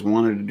you've always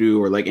wanted to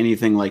do or like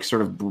anything like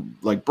sort of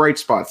like bright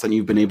spots that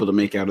you've been able to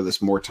make out of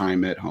this more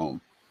time at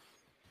home?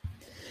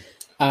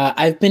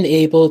 I've been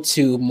able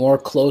to more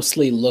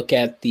closely look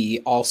at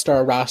the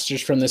all-star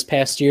rosters from this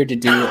past year to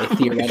do a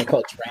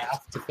theoretical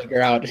draft to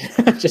figure out.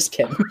 Just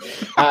kidding.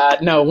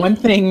 No, one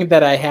thing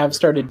that I have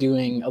started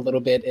doing a little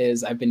bit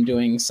is I've been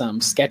doing some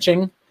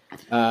sketching,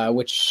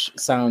 which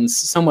sounds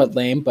somewhat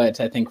lame, but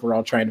I think we're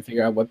all trying to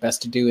figure out what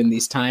best to do in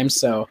these times.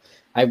 So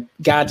I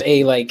got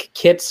a like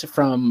kit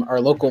from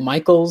our local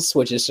Michaels,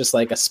 which is just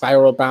like a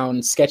spiral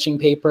bound sketching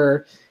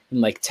paper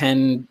and like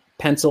 10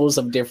 pencils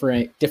of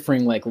differing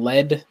like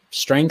lead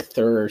strength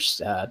or what's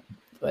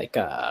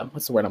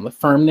the word?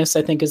 Firmness,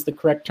 I think is the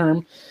correct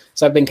term.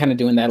 So I've been kind of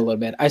doing that a little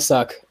bit. I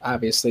suck,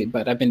 obviously,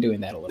 but I've been doing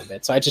that a little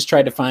bit. So I just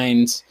tried to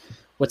find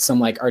what's some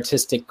like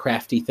artistic,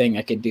 crafty thing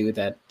I could do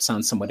that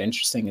sounds somewhat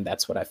interesting, and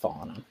that's what I've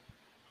fallen on.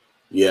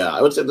 Yeah,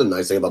 I would say the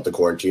nice thing about the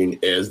quarantine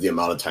is the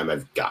amount of time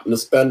I've gotten to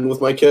spend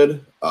with my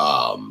kid,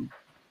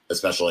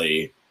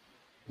 especially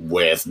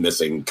with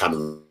missing kind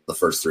of the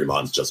first 3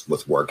 months just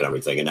with work and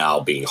everything, and now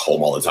being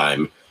home all the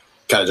time,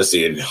 kind of just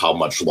seeing how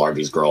much larger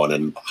he's growing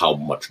and how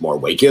much more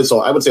awake he is.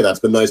 So I would say that's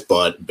been nice,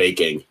 but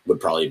baking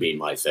would probably be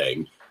my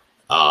thing.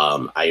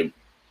 I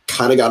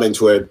kind of got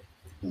into it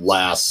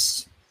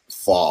last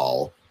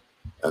fall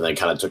and then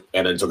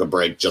took a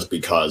break just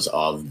because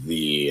of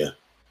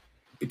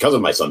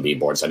my son being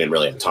born. So I didn't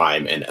really have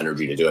time and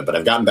energy to do it, but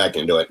I've gotten back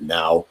into it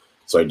now.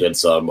 So I did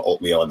some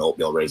oatmeal and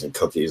oatmeal raisin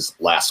cookies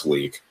last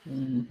week,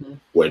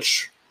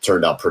 which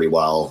turned out pretty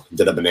well.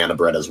 Did a banana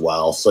bread as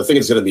well. So I think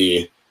it's going to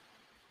be,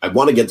 I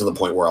want to get to the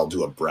point where I'll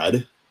do a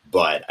bread,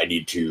 but I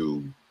need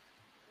to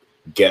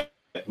get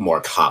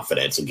more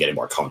confidence and getting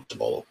more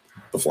comfortable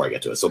before I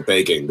get to it. So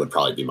baking would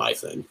probably be my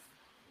thing.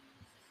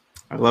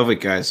 I love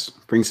it, guys.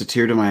 Brings a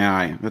tear to my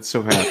eye. That's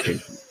so happy.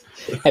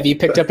 Have you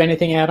picked up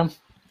anything, Adam?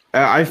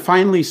 I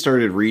finally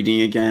started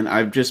reading again.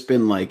 I've just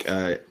been like,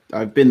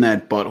 I've been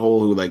that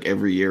butthole who like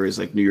every year is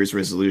like New Year's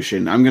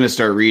resolution. I'm going to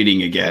start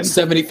reading again.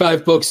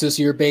 75 books this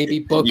year, baby.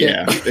 Book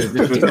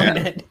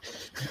it.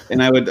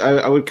 And I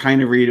would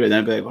kind of read it and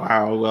I'd be like,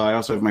 wow, well, I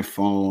also have my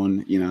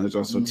phone, there's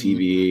also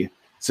TV.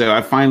 So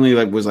I finally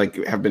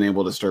have been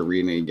able to start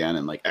reading again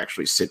and like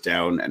actually sit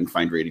down and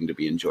find reading to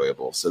be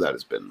enjoyable. So that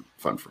has been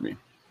fun for me.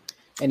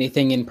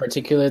 Anything in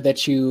particular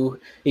that you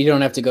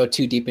don't have to go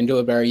too deep into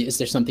it, but is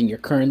there something you're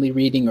currently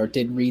reading or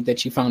did read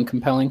that you found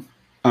compelling?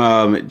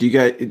 Do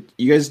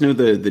you guys know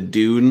the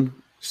Dune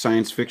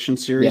science fiction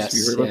series? Yes. Have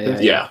you heard about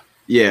this?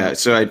 Yeah.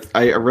 So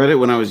I read it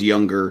when I was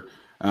younger,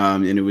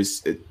 and it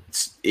was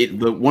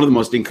one of the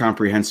most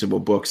incomprehensible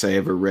books I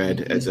ever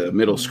read as a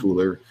middle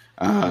schooler.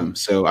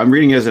 So I'm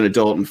reading it as an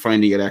adult and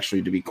finding it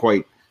actually to be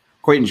quite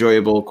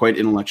enjoyable, quite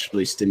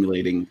intellectually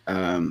stimulating.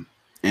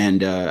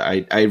 And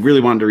I really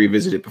wanted to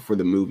revisit it before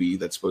the movie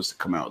that's supposed to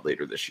come out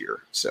later this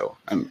year. So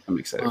I'm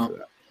excited for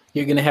that.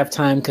 You're going to have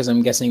time because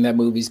I'm guessing that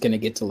movie's going to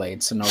get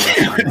delayed. So no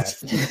rush on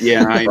that.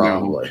 Yeah, I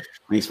know.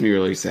 Makes me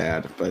really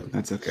sad, but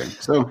that's okay.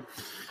 So,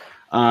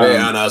 hey,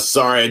 Anna,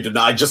 sorry,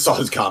 I just saw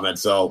his comment.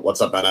 So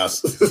what's up,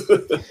 NS?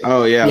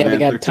 Oh, yeah. Yeah, man, we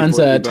got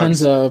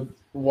tons of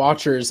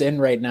watchers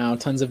in right now,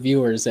 tons of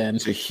viewers in.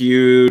 It's a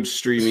huge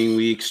streaming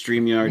week.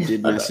 StreamYard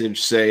did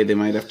say they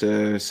might have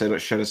to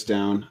shut us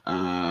down.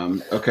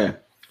 Okay.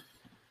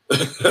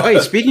 Hey,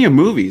 speaking of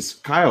movies,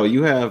 Kyle,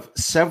 you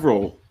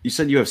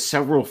said you have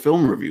several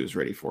film reviews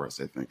ready for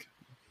us, I think.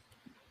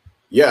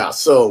 Yeah,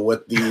 so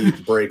with the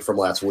break from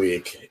last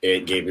week,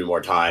 it gave me more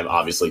time,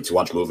 obviously, to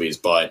watch movies,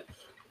 but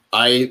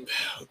I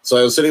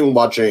was sitting and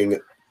watching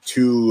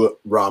 2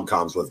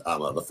 rom-coms with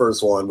Emma. The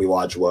first one we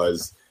watched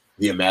was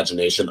The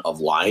Imagination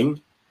of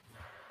Lying,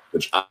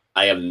 which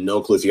I have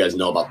no clue if you guys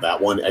know about that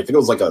one. I think it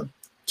was like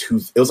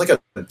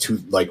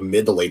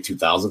mid to late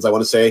 2000s, I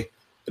want to say.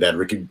 It had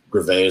Ricky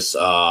Gervais,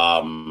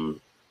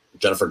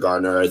 Jennifer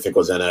Garner, I think,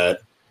 was in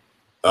it.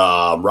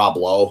 Rob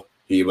Lowe,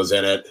 he was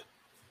in it.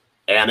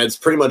 And it's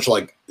pretty much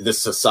like this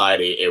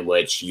society in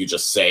which you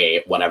just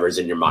say whatever's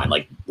in your mind.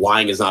 Like,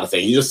 lying is not a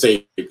thing. You just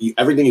say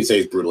everything you say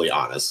is brutally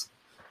honest.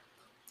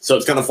 So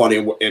it's kind of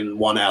funny in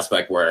one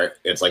aspect where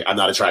it's like, I'm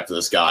not attracted to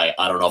this guy.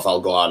 I don't know if I'll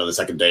go out on a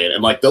second date.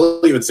 And like,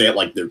 they'll even say it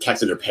like they're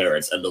texting their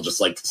parents and they'll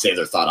just like say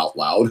their thought out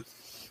loud.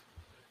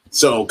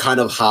 So kind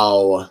of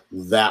how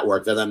that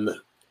worked. And then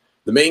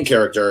the main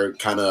character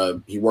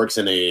he works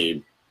in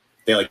they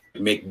like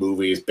make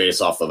movies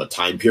based off of a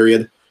time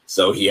period.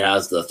 So he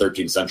has the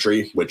 13th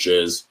century, which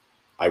is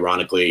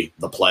ironically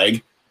the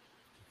plague.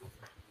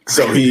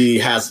 So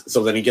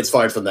then he gets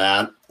fired from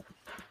that,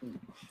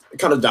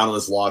 kind of down on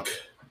his luck,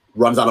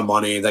 runs out of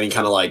money. Then he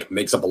kind of like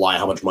makes up a lie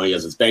how much money he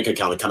has in his bank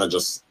account. It kind of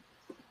just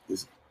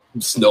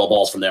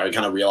snowballs from there. He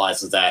kind of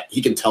realizes that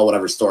he can tell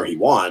whatever story he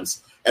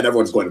wants and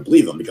everyone's going to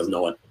believe him because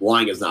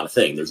lying is not a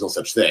thing. There's no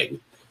such thing.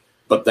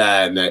 But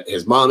then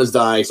his mom is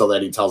dying. So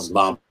then he tells his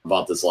mom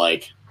about this,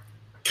 like,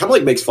 kind of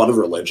like makes fun of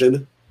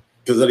religion.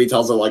 Because then he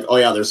tells her, like, oh,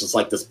 yeah, there's just,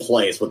 like, this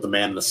place with the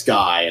man in the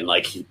sky and,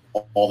 like,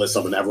 all this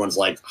stuff. And everyone's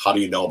like, how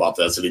do you know about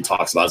this? And he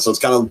talks about it. So it's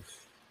kind of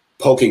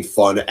poking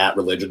fun at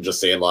religion,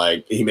 just saying,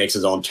 like, he makes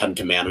his own 10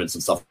 commandments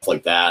and stuff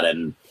like that.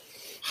 And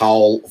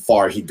how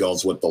far he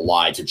goes with the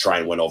lie to try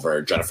and win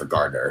over Jennifer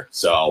Gardner.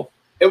 So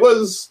it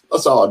was a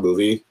solid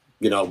movie.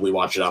 You know, we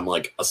watched it on,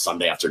 like, a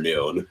Sunday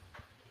afternoon.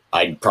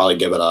 I'd probably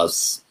give it a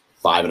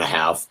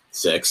 5.5,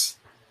 6.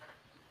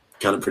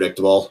 Kind of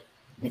predictable.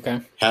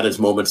 Okay. Had its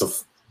moments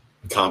of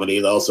comedy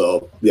though,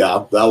 so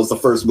yeah, that was the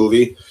first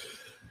movie.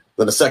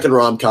 Then the second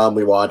rom-com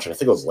we watched, and I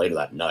think it was later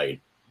that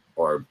night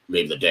or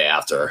maybe the day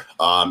after,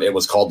 it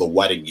was called The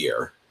Wedding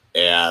Year,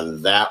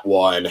 and that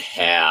one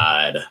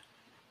had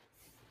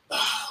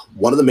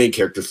one of the main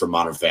characters from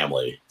Modern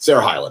Family,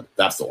 Sarah Hyland.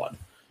 That's the one.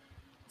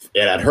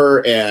 It had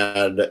her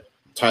and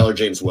Tyler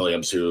James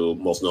Williams, who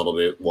most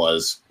notably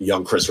was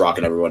young Chris Rock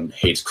and Everyone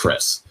Hates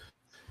Chris.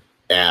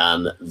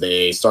 And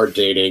they start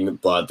dating,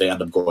 but they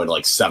end up going to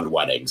like 7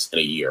 weddings in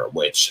a year,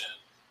 which,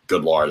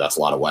 good Lord, that's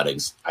a lot of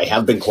weddings. I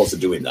have been close to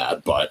doing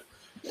that, but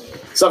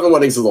 7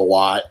 weddings is a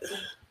lot.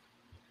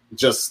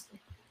 Just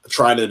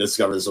trying to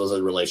discover this was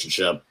a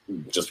relationship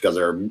just because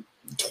they're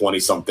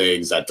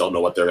 20-somethings that don't know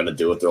what they're going to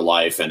do with their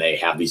life, and they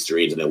have these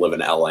dreams, and they live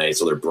in LA,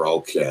 so they're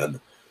broke. And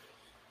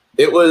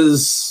it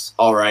was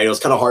all right. It was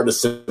kind of hard to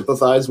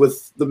sympathize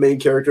with the main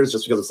characters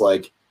just because it's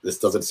like, this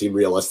doesn't seem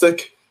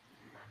realistic.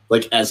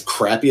 Like, as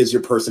crappy as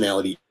your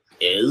personality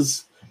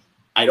is,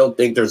 I don't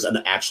think there's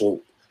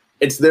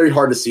it's very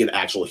hard to see an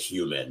actual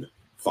human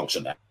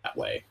function that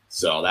way.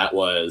 So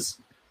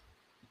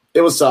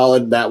it was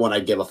solid. That one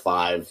I'd give a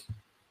 5.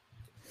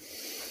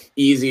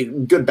 Easy,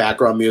 good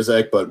background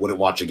music, but wouldn't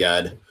watch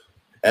again.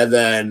 And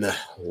then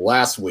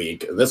last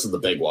week, this is the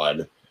big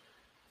one.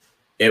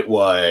 It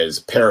was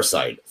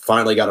Parasite.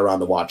 Finally got around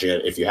to watching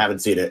it. If you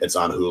haven't seen it, it's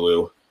on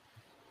Hulu.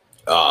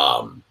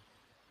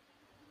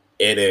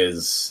 It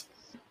is...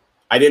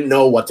 I didn't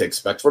know what to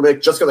expect from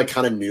it just because I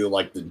kind of knew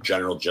like the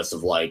general gist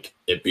of like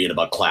it being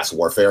about class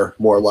warfare,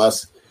 more or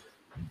less.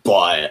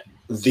 But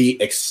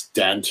the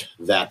extent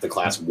that the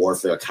class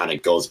warfare kind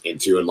of goes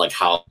into and like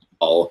how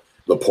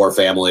the poor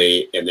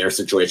family in their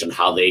situation,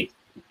 how they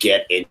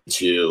get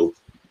into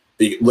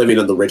living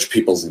in the rich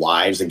people's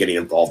lives and getting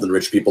involved in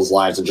rich people's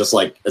lives. And just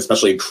like,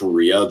 especially in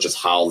Korea, just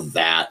how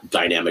that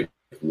dynamic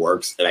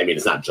works. And I mean,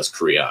 it's not just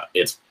Korea,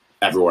 it's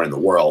everywhere in the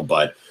world,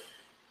 but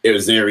it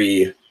was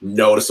very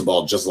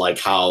noticeable, just like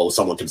how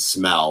someone can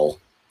smell.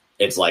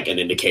 It's like an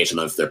indication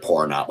of if they're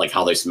poor or not, like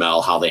how they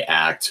smell, how they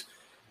act.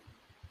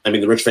 I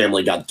mean, the rich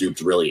family got duped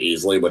really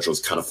easily, which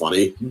was kind of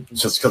funny,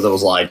 just because it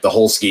was like the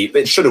whole scheme.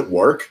 It shouldn't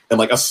work, and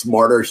like a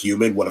smarter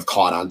human would have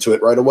caught onto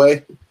it right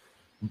away.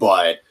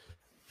 But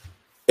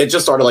it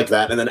just started like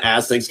that, and then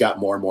as things got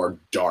more and more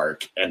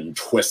dark and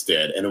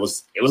twisted, and it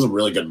was a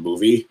really good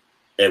movie.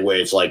 In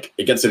which, like,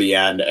 it gets to the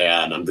end,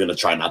 and I'm going to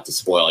try not to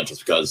spoil it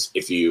just because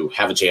if you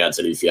have a chance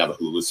and if you have a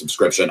Hulu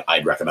subscription,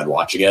 I'd recommend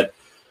watching it.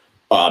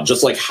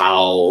 Just like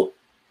how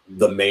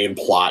the main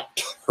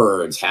plot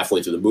turns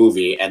halfway through the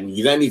movie, and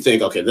then you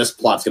think, okay, this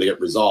plot's going to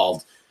get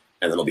resolved,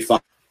 and then it'll be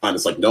fine.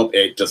 It's like, nope,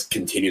 it just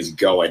continues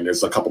going.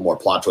 There's a couple more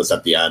plot twists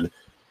at the end.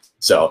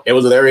 So it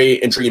was a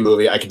very intriguing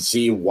movie. I can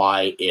see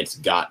why it's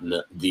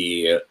gotten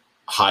the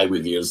high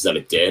reviews that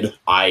it did.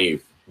 I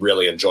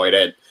really enjoyed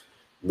it.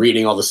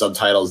 Reading all the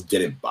subtitles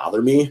didn't bother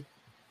me.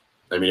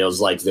 I mean, it was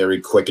like very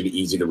quick and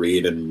easy to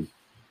read, and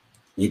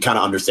you kind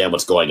of understand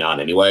what's going on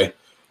anyway.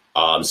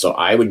 So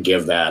I would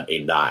give that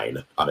a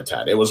 9 out of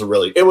 10. It was a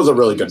really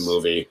good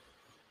movie.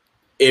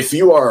 If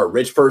you are a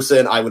rich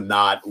person, I would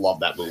not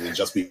love that movie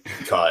just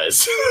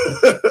because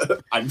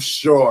I'm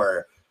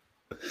sure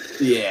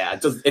Yeah,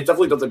 it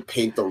definitely doesn't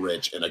paint the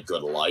rich in a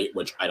good light,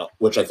 which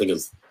I think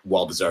is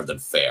well deserved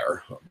and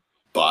fair.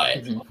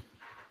 But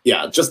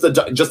yeah, just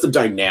the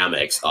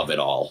dynamics of it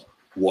all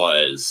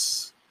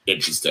was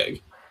interesting.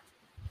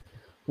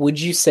 Would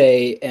you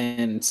say,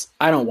 and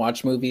I don't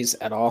watch movies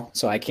at all,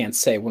 so I can't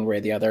say one way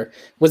or the other.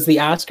 Was the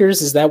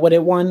Oscars, is that what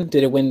it won?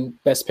 Did it win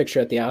Best Picture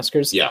at the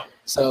Oscars? Yeah.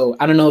 So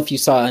I don't know if you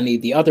saw any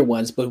of the other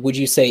ones, but would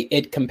you say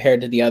it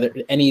compared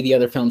to any of the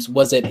other films,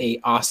 was it a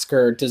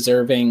Oscar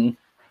deserving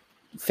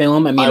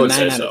film? I mean,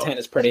 9 out of 10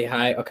 is pretty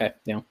high. Okay,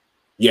 yeah.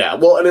 Yeah,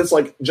 well, and it's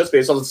like just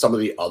based on some of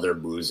the other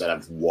movies that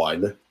have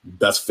won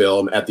Best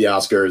Film at the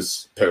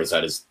Oscars,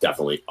 Parasite is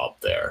definitely up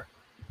there.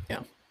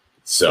 Yeah.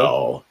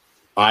 So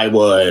I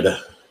would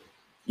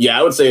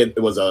say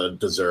it was a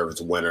deserved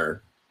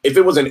winner. If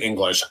it was in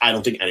English, I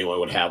don't think anyone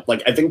would have.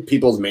 Like, I think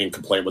people's main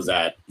complaint was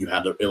that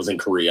it was in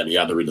Korean and you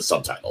had to read the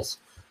subtitles.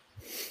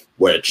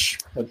 Which,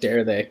 how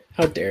dare they?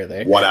 How dare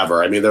they?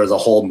 Whatever. I mean, there was a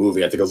whole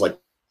movie. I think it was like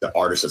The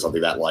Artist or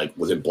something that like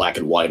was in black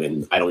and white,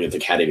 and I don't even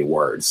think had any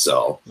words.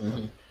 So,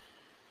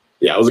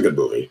 yeah, it was a good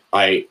movie.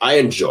 I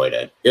enjoyed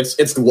it.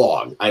 It's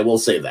long. I will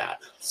say that.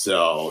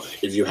 So,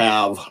 if you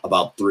have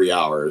about 3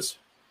 hours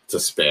to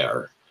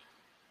spare,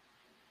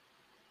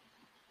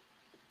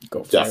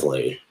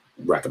 definitely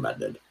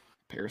recommended.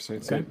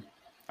 Parasite's good.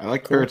 I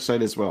like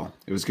Parasite as well.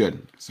 It was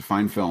good. It's a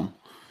fine film.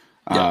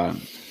 Yeah.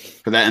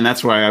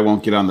 That's why I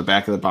won't get on the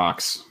back of the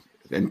box.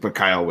 But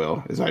Kyle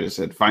will, as I just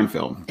said. Fine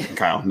film.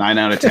 Kyle, 9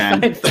 out of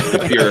 10.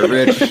 If you're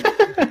rich.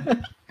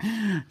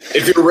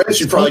 If you're rich,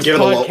 you probably get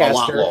a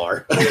lot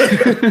more.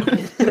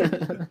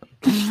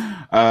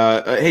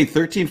 Hey,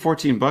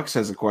 1314 Bucks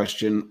has a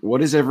question.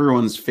 What is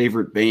everyone's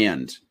favorite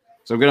band?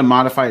 So I'm going to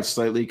modify it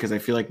slightly because I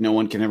feel like no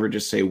one can ever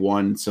just say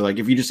one. So like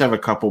if you just have a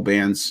couple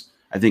bands,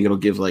 I think it'll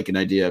give like an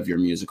idea of your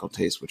musical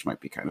taste, which might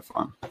be kind of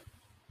fun.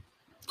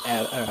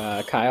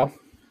 Kyle?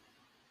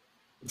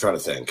 I'm trying to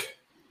think.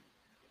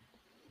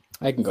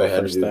 I can go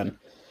first then.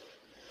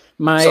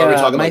 So are we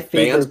talking like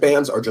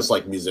bands or just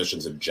like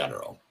musicians in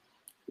general?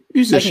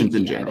 Musicians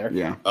in general,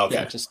 yeah. Okay.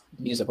 Yeah, just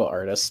musical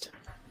artist.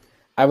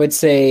 I would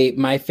say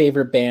my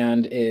favorite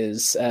band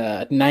is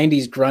a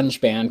 90s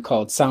grunge band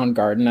called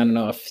Soundgarden. I don't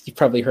know if you've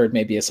probably heard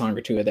maybe a song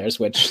or two of theirs,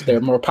 which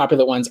their more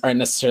popular ones aren't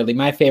necessarily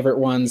my favorite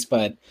ones,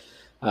 but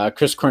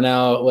Chris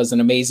Cornell was an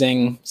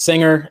amazing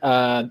singer.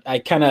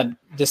 I kind of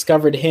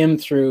discovered him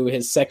through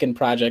his second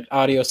project,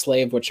 Audio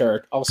Slave, which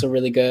are also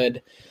really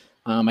good.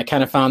 I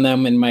kind of found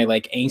them in my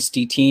like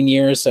angsty teen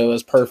years, so it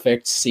was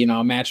perfect,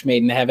 a match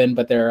made in heaven,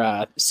 but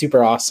they're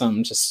super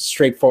awesome, just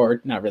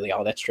straightforward, not really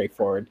all that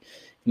straightforward.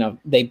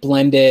 They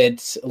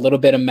blended a little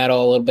bit of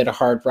metal, a little bit of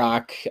hard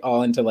rock,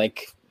 all into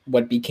like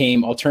what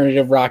became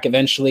alternative rock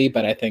eventually,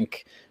 but I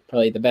think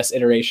probably the best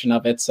iteration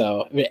of it.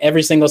 So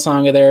every single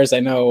song of theirs, I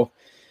know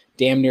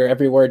damn near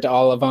every word to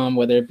all of them,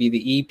 whether it be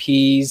the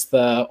EPs,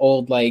 the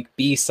old like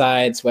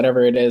B-sides,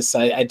 whatever it is.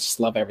 I just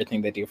love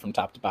everything they do from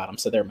top to bottom.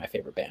 So they're my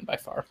favorite band by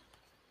far.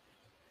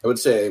 I would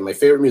say my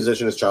favorite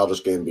musician is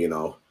Childish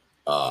Gambino.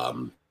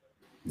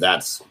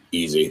 That's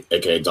easy,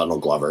 aka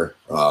Donald Glover.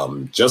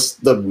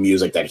 Just the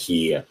music that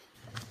he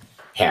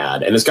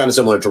had, and it's kind of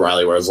similar to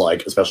Riley, where it's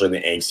like, especially in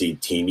the angsty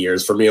teen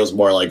years, for me, it was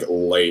more like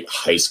late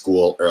high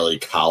school, early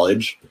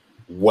college,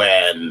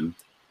 when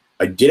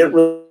I didn't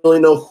really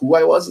know who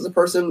I was as a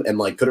person and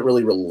like couldn't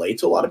really relate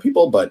to a lot of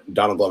people, but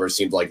Donald Glover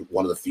seemed like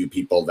one of the few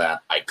people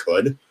that I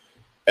could,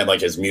 and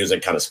like his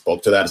music kind of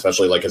spoke to that,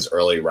 especially like his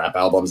early rap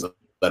albums.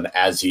 And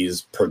as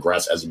he's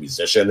progressed as a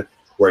musician,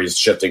 where he's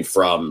shifting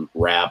from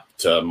rap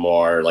to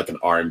more like an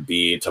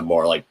R&B to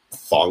more like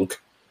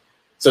funk.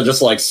 So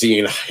just like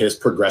seeing his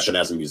progression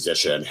as a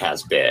musician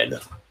has been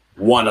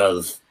one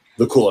of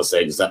the coolest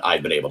things that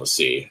I've been able to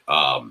see.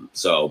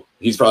 So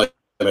he's probably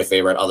my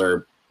favorite.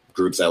 Other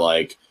groups I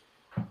like,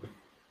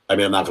 I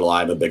mean, I'm not gonna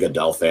lie, I'm a big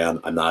Adele fan.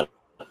 I'm not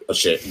a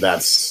shit.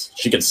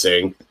 She can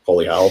sing.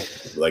 Holy hell.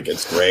 Like,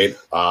 it's great.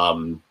 I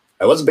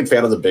was a big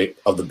fan of the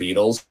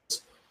Beatles.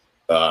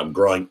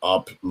 Growing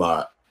up,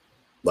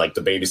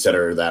 the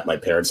babysitter that my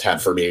parents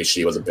had for me,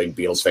 she was a big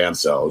Beatles fan,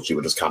 so she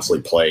would just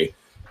constantly play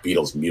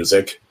Beatles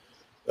music.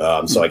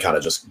 So I kind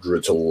of just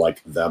grew to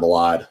like them a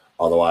lot.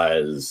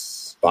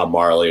 Otherwise, Bob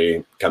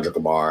Marley, Kendrick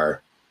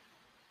Lamar.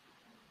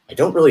 I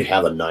don't really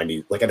have a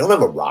 90s, I don't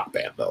have a rock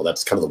band though.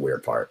 That's kind of the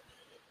weird part.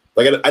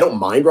 Like, I don't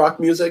mind rock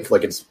music.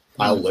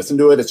 I'll listen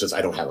to it. It's just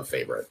I don't have a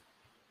favorite.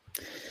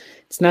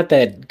 It's not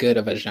that good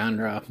of a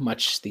genre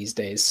much these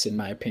days, in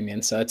my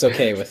opinion. So it's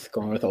okay with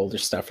going with older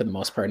stuff for the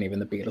most part, and even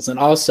the Beatles. And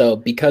also,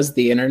 because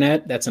the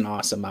internet, that's an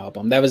awesome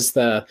album. That's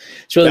my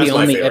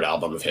favorite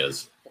album of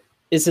his.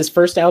 Is his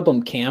first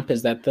album Camp?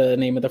 Is that the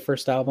name of the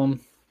first album?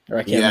 Or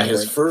I can't remember.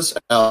 His first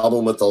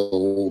album with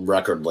the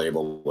record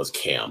label was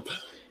Camp.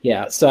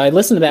 Yeah, so I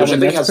listened to that one. I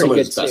think that's has some of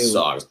pretty his good best too.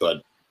 songs,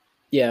 but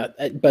yeah,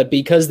 but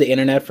because the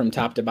internet from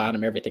top to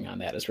bottom, everything on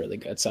that is really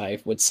good. So I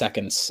would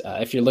second,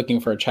 if you're looking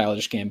for a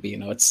Childish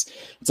Gambino, it's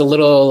a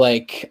little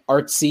like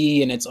artsy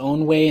in its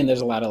own way, and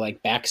there's a lot of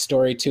like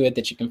backstory to it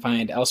that you can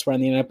find elsewhere on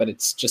the internet, but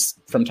it's just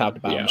from top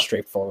to bottom,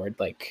 straightforward.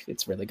 Like,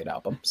 it's a really good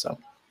album. So,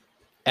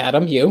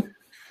 Adam, you?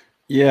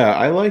 Yeah,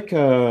 I like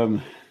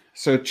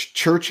so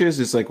Churches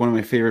is like one of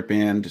my favorite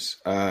bands.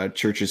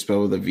 Churches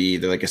spelled with a V.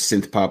 They're like a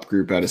synth pop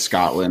group out of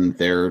Scotland.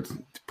 They're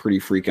pretty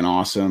freaking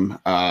awesome.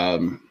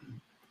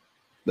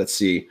 Let's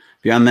see.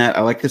 Beyond that,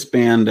 I like this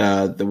band,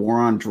 The War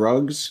on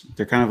Drugs.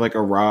 They're kind of like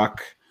a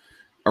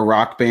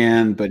rock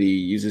band, but he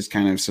uses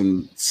kind of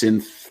some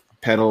synth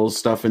pedals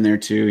stuff in there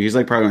too. He's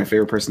like probably my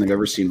favorite person I've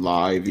ever seen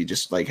live. He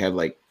just like had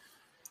like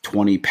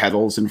 20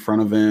 pedals in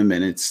front of him,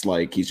 and it's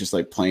like he's just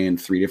like playing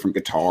 3 different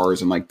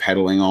guitars and like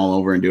pedaling all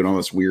over and doing all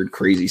this weird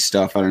crazy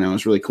stuff. I don't know,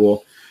 it's really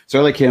cool. So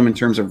I like him in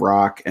terms of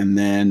rock. And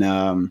then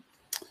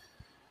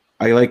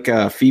I like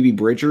Phoebe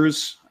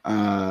Bridgers,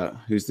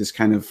 who's this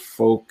kind of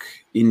folk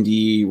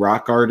indie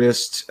rock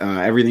artist.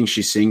 Everything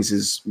she sings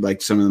is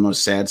like some of the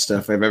most sad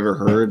stuff I've ever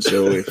heard.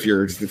 So if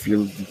you're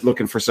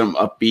looking for some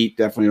upbeat,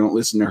 definitely don't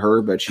listen to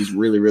her, but she's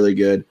really, really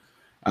good.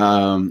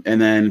 And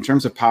then in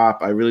terms of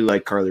pop, I really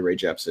like Carly Rae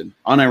Jepsen.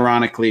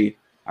 Unironically,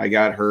 I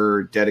got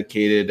her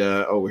dedicated.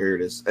 Here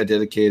it is. A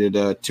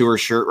dedicated tour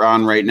shirt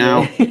on right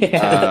now.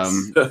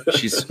 Yes.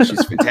 She's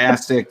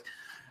fantastic.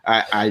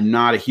 I'm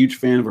not a huge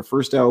fan of her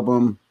first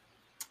album,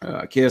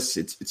 Kiss.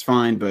 It's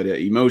fine, but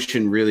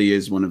Emotion really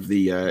is one of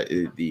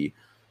the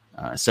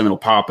seminal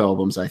pop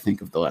albums I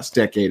think of the last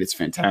decade. It's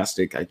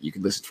fantastic. You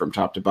can listen from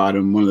top to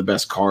bottom. One of the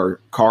best car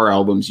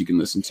albums you can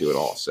listen to at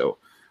all. So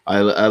I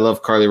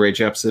love Carly Rae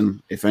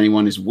Jepsen. If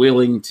anyone is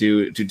willing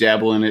to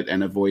dabble in it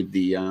and avoid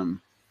the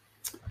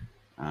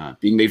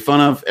being made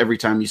fun of every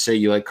time you say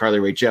you like Carly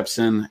Rae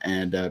Jepsen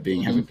and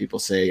having people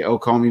say, "Oh,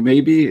 Call Me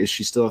Maybe, is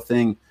she still a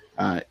thing?"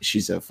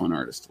 She's a fun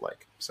artist to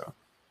like. So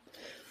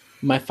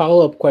my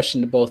follow-up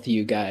question to both of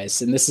you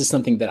guys, and this is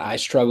something that I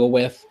struggle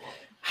with.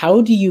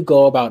 How do you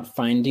go about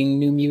finding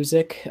new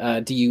music?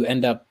 Do you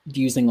end up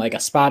using like a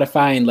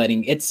Spotify and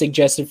letting it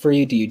suggest it for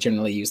you? Do you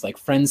generally use like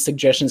friends'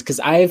 suggestions?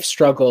 Because I've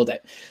struggled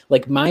at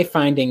like my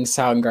finding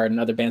Soundgarden and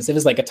other bands. It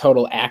was like a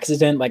total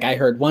accident. Like I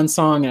heard one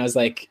song and I was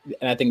like,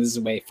 and I think this is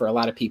a way for a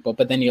lot of people,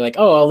 but then you're like,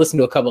 oh, I'll listen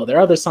to a couple of their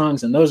other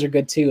songs and those are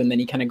good too. And then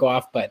you kind of go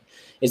off. But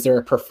is there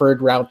a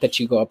preferred route that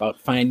you go about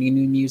finding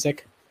new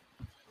music?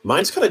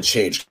 Mine's kind of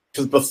changed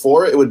because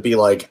before it would be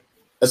like,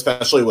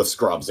 especially with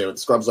Scrubs,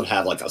 Scrubs would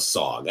have like a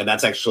song. And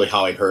that's actually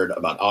how I heard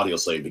about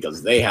Audioslave,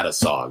 because they had a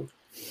song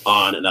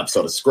on an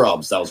episode of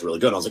Scrubs that was really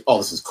good. And I was like, oh,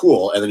 this is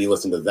cool. And then you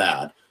listen to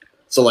that.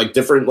 So like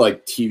different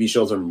like TV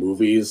shows or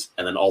movies,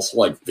 and then also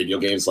like video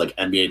games like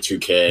NBA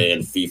 2K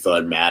and FIFA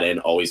and Madden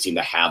always seem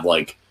to have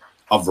like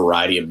a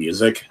variety of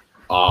music.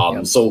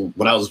 So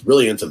when I was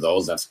really into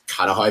those, that's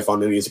kind of how I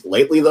found new music.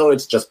 Lately, though,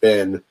 it's just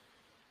been,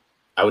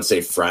 I would say,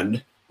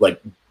 friend,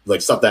 like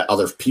stuff that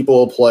other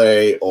people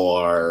play,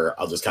 or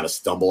I'll just kind of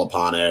stumble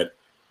upon it,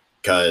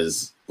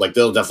 because like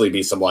there'll definitely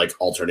be some like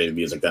alternative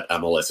music that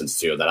Emma listens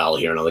to that I'll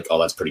hear and I'm like,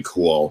 oh, that's pretty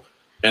cool.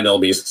 And there'll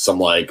be some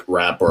like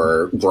rap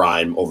or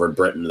grime over in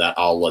Britain that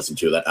I'll listen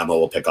to that Emma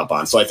will pick up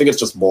on. So I think it's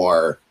just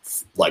more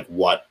like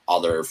what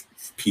other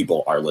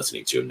people are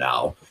listening to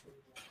now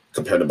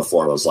compared to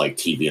before it was like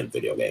TV and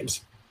video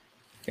games.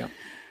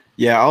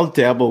 Yeah, I'll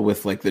dabble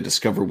with like the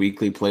Discover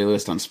Weekly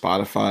playlist on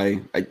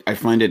Spotify. I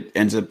find it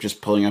ends up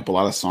just pulling up a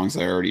lot of songs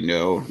that I already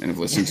know and have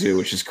listened to,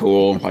 which is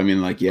cool. I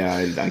mean, like, yeah,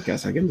 I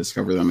guess I can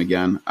discover them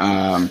again.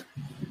 I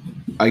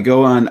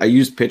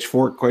use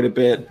Pitchfork quite a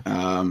bit.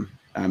 I'm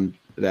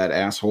that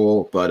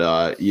asshole, but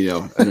I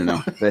don't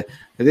know.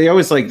 They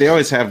always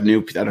have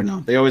new. I don't know.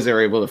 They always are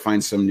able to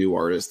find some new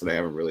artist that I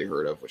haven't really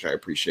heard of, which I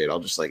appreciate. I'll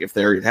just like if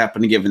they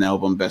happen to give an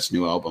album best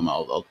new album,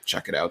 I'll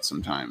check it out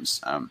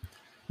sometimes.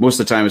 Most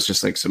of the time, it's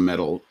just like some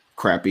metal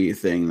crappy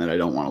thing that I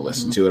don't want to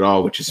listen to at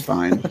all, which is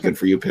fine. Good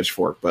for you,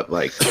 Pitchfork. But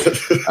like,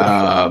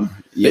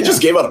 they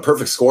just gave out a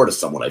perfect score to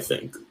someone, I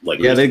think.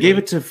 They gave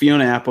it to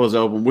Fiona Apple's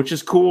album, which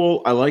is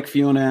cool. I like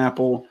Fiona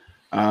Apple.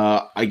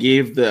 I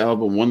gave the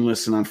album one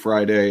listen on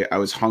Friday. I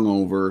was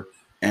hungover,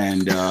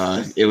 and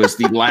it was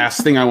the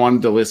last thing I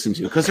wanted to listen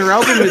to, because her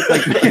album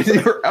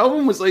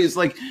is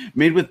like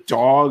made with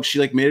dogs. She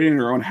like made it in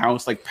her own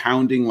house, like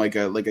pounding like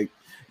a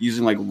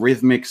using like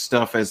rhythmic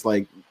stuff as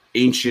like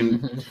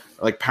ancient,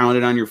 like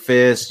pounded on your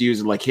fist,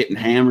 using like hitting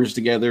hammers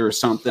together or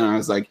something. I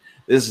was like,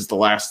 this is the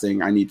last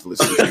thing I need to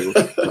listen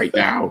to right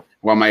now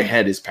while my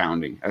head is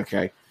pounding.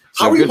 Okay.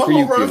 So how are you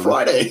hungover on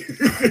Friday?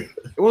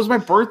 It was my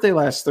birthday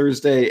last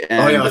Thursday,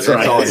 and that's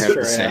right. all I have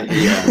to say.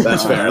 Yeah.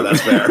 That's fair.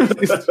 That's fair. I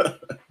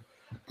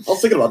was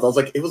thinking about that. I was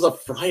like, it was a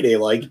Friday.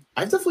 Like,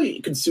 I've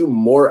definitely consumed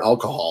more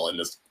alcohol in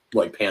this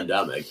like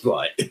pandemic,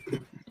 but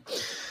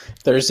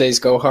Thursdays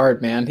go hard,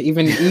 man.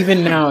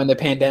 Even now in the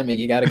pandemic,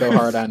 you got to go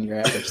hard on your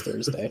average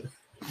Thursday.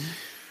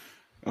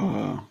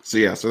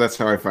 So that's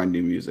how I find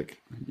new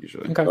music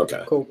usually.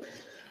 Okay. Cool.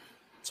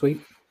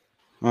 Sweet.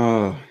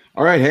 All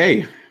right.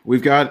 Hey,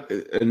 we've got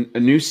a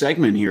new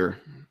segment here.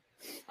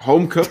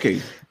 Home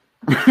cooking.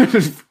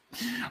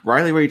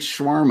 Riley rates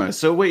shawarma.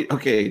 So wait,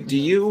 okay. Did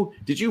you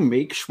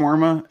make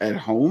shawarma at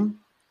home?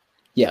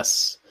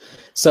 Yes.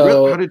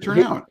 So how did it turn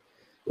out?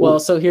 Well,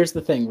 so here's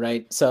the thing,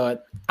 right? So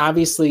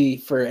obviously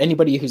for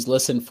anybody who's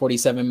listened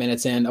 47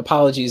 minutes in,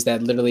 apologies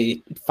that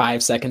literally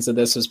 5 seconds of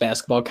this was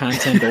basketball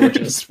content,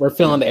 but we're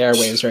filling the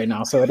airwaves right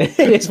now. So it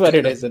is what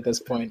it is at this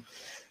point.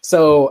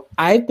 So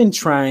I've been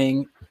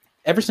trying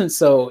ever since.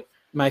 So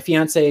my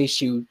fiance,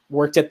 she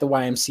worked at the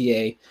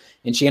YMCA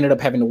and she ended up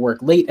having to work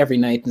late every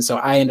night. And so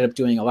I ended up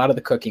doing a lot of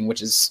the cooking,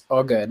 which is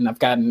all good. And I've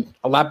gotten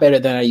a lot better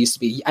than I used to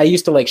be. I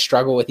used to like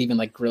struggle with even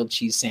like grilled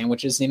cheese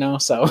sandwiches,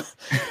 so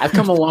I've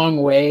come a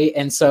long way.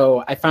 And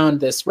so I found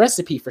this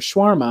recipe for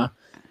shawarma.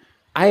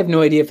 I have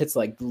no idea if it's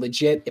like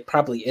legit. It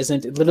probably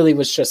isn't. It literally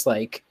was just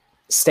like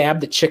stab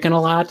the chicken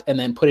a lot and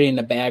then put it in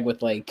a bag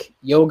with like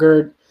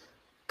yogurt,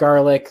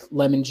 garlic,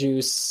 lemon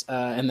juice,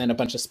 and then a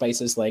bunch of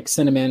spices like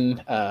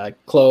cinnamon,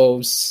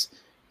 cloves,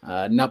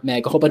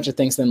 nutmeg, a whole bunch of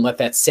things, then let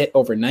that sit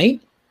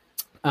overnight.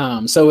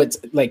 So it's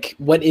like,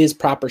 what is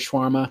proper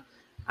shawarma?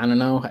 I don't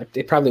know.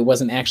 It probably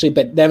wasn't actually,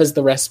 but that was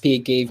the recipe it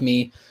gave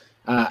me.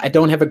 I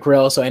don't have a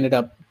grill, so I ended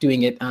up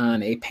doing it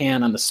on a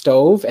pan on the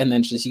stove and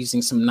then just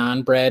using some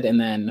naan bread and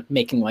then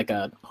making like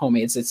a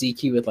homemade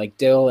tzatziki with like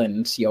dill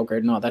and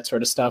yogurt and all that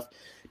sort of stuff.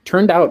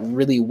 Turned out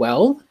really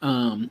well.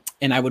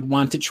 And I would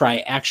want to try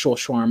actual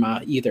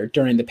shawarma either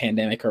during the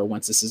pandemic or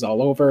once this is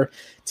all over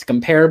to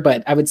compare.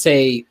 But I would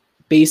say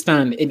based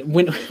on it,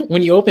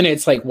 when you open it,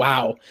 it's like,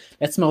 wow,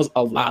 that smells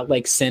a lot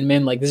like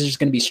cinnamon. Like this is just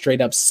going to be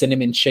straight up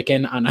cinnamon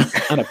chicken on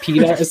a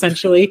pita,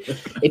 essentially.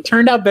 It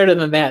turned out better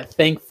than that.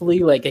 Thankfully,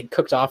 like it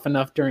cooked off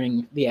enough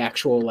during the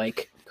actual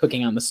like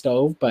cooking on the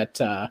stove.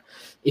 But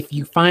if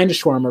you find a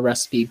shawarma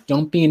recipe,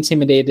 don't be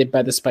intimidated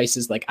by the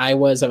spices like I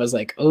was. I was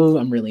like, oh,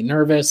 I'm really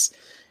nervous.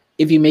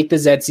 If you make the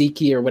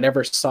tzatziki or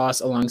whatever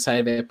sauce alongside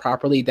of it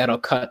properly, that'll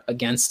cut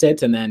against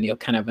it, and then you'll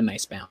kind of have a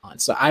nice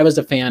balance. So I was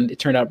a fan. It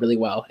turned out really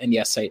well. And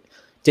yes, I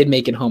did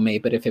make it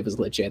homemade, but if it was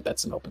legit,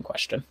 that's an open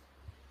question.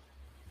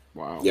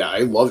 Wow. Yeah, I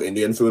love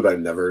Indian food, but I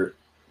never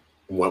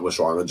went with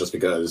shawarma just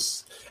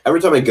because every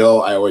time I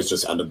go, I always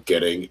just end up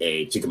getting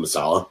a tikka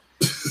masala.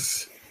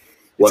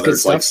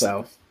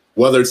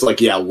 Whether it's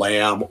like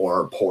lamb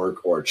or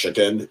pork or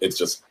chicken, it's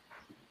just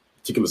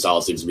tikka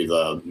masala seems to be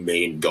the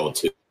main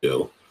go-to.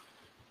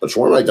 But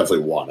shawarma, I definitely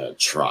want to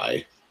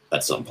try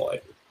at some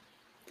point.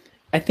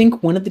 I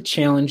think one of the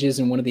challenges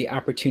and one of the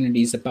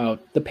opportunities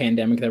about the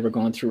pandemic that we're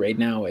going through right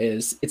now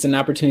is it's an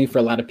opportunity for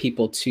a lot of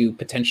people to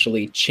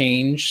potentially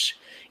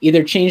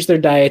either change their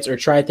diets or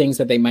try things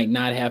that they might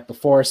not have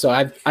before. So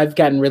I've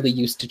gotten really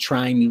used to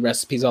trying new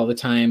recipes all the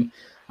time.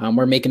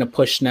 We're making a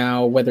push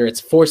now, whether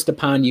it's forced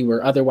upon you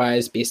or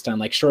otherwise, based on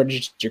like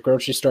shortages at your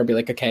grocery store, be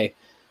like, okay,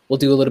 we'll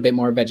do a little bit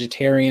more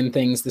vegetarian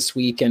things this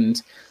week.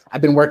 And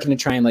I've been working to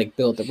try and like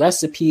build the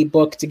recipe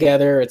book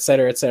together, et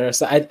cetera, et cetera.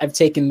 So I've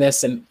taken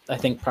this, and I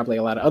think probably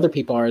a lot of other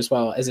people are as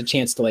well, as a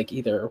chance to like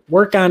either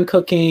work on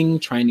cooking,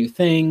 try new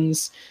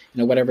things,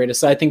 whatever it is.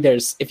 So I think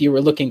if you were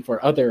looking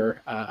for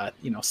other,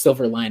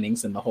 silver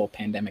linings in the whole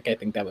pandemic, I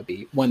think that would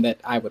be one that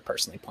I would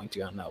personally point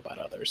to. I don't know about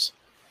others.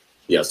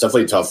 Yeah, it's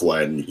definitely tough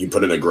when you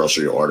put in a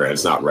grocery order and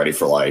it's not ready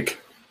for like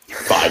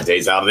 5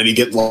 days out, and then you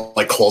get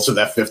like closer to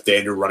that 5th day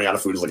and you're running out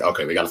of food. It's like,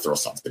 okay, we got to throw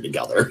something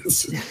together.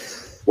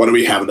 What do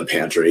we have in the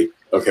pantry?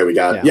 Okay, we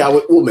got,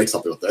 we'll make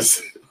something with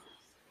this.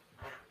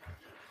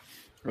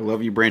 I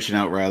love you branching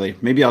out, Riley.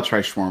 Maybe I'll try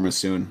shawarma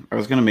soon. I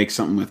was going to make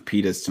something with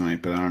pitas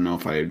tonight, but I don't know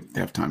if I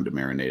have time to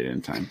marinate it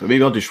in time. But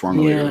maybe I'll do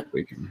shawarma later this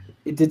week.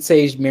 It did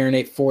say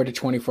marinate 4 to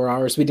 24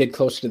 hours. We did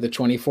closer to the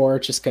 24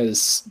 just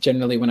because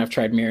generally when I've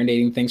tried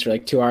marinating things for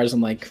like 2 hours,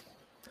 I'm like,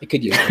 it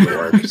could use more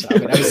work. So I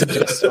would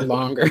suggest a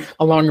longer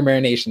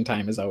marination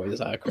time is always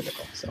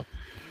critical. So,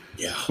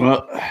 yeah.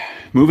 Well,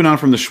 moving on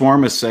from the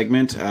shawarma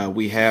segment,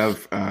 we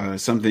have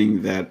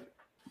something that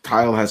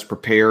Kyle has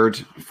prepared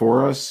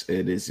for us.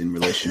 It is in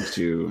relation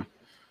to.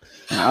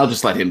 I'll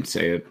just let him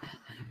say it.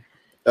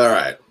 All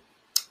right.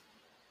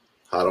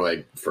 How do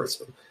I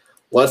first?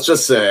 Let's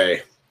just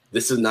say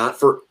this is not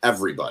for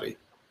everybody.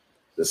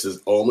 This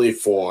is only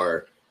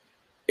for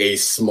a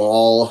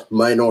small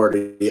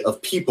minority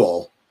of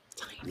people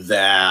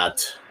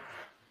that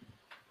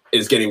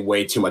is getting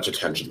way too much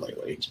attention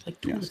lately.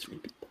 Yes.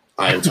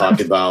 I am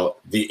talking about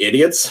the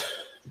idiots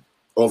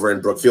over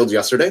in Brookfield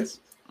yesterday.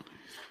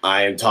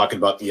 I am talking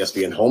about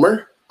ESPN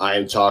Homer. I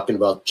am talking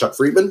about Chuck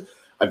Friedman.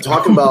 I'm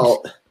talking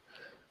about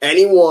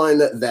anyone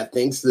that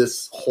thinks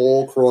this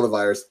whole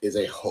coronavirus is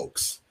a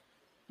hoax.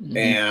 Mm-hmm.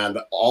 And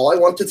all I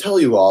want to tell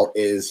you all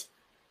is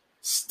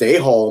stay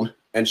home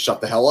and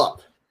shut the hell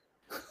up.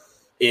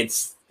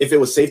 If it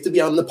was safe to be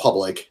out in the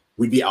public,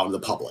 we'd be out in the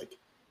public.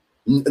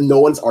 No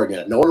one's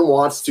arguing it. No one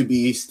wants to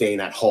be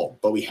staying at home,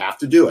 but we have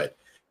to do it.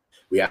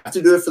 We have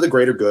to do it for the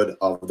greater good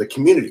of the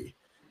community.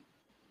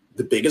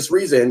 The biggest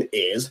reason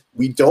is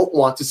we don't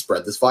want to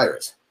spread this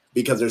virus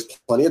because there's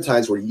plenty of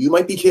times where you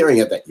might be carrying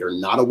it that you're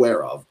not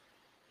aware of,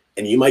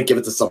 and you might give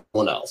it to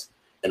someone else.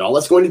 And all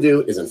that's going to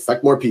do is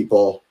infect more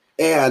people,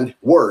 and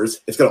worse,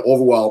 it's going to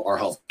overwhelm our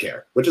health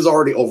care, which is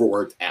already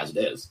overworked as it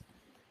is.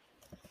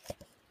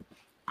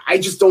 I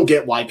just don't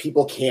get why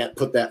people can't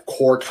put that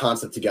core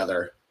concept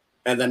together,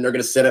 and then they're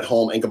going to sit at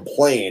home and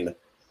complain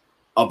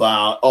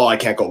about, oh, I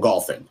can't go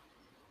golfing.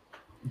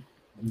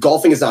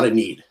 golfing is not a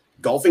need.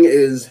 Golfing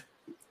is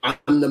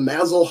on the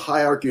Maslow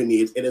hierarchy of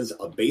needs. It is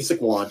a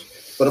basic want.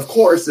 But of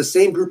course, the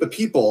same group of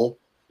people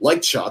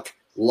like Chuck,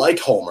 like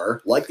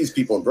Homer, like these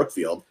people in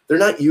Brookfield, they're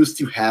not used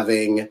to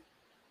having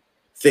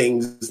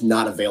things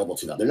not available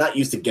to them. They're not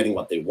used to getting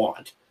what they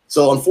want.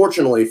 So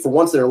unfortunately, for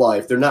once in their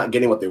life, they're not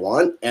getting what they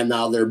want, and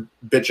now they're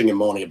bitching and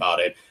moaning about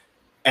it.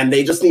 And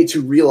they just need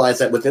to realize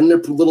that within their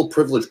little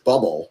privileged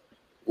bubble,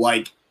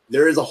 like,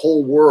 there is a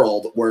whole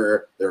world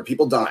where there are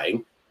people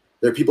dying,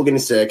 there are people getting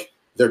sick,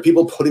 there are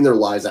people putting their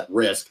lives at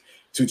risk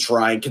to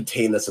try and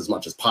contain this as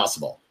much as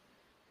possible.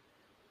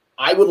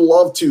 I would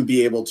love to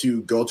be able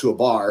to go to a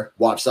bar,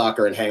 watch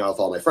soccer, and hang out with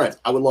all my friends.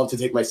 I would love to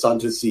take my son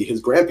to see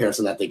his grandparents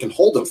and that they can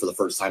hold him for the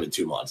first time in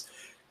 2 months.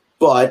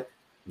 But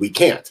we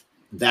can't.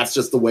 That's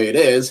just the way it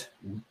is.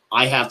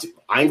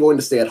 I'm going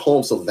to stay at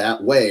home so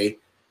that way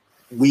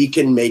we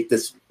can make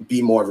this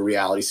be more of a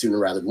reality sooner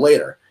rather than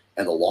later.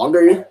 And the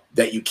longer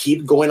that you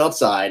keep going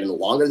outside and the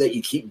longer that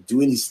you keep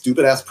doing these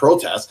stupid ass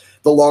protests,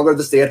 the longer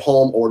the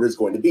stay-at-home order is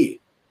going to be.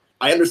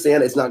 I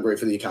understand it's not great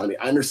for the economy.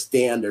 I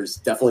understand there's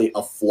definitely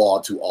a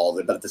flaw to all of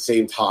it, but at the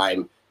same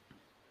time,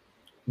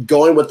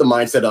 going with the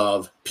mindset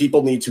of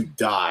people need to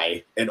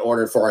die in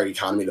order for our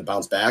economy to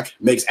bounce back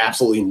makes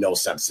absolutely no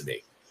sense to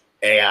me.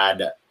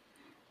 And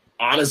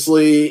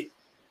honestly,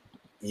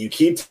 you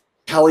keep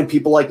telling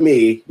people like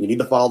me, you need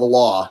to follow the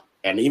law.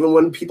 And even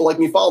when people like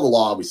me follow the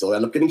law, we still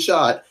end up getting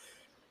shot.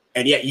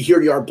 And yet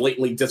here you are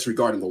blatantly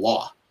disregarding the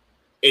law.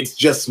 It's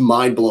just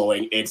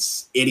mind-blowing.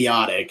 It's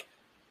idiotic.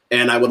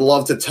 And I would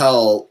love to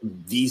tell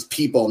these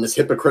people in this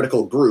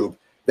hypocritical group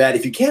that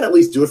if you can't at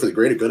least do it for the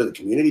greater good of the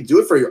community, do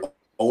it for your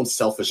own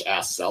selfish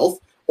ass self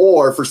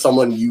or for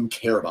someone you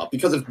care about.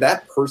 Because if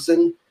that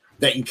person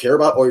that you care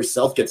about or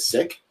yourself gets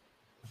sick,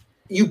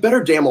 you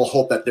better damn well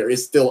hope that there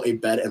is still a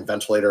bed and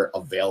ventilator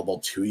available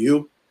to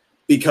you.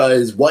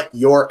 Because what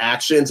your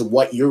actions,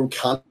 what you're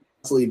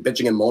constantly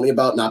bitching and moaning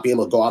about, not being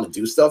able to go out and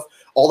do stuff,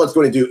 all that's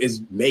going to do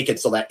is make it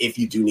so that if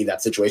you do need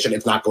that situation,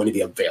 it's not going to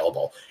be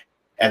available.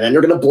 And then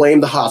you're going to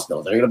blame the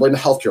hospital. Then you're going to blame the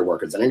healthcare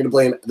workers. Then you're going to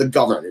blame the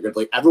government. You're going to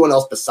blame everyone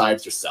else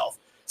besides yourself.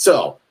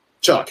 So,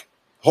 Chuck,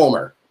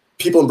 Homer,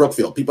 people in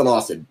Brookfield, people in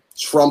Austin,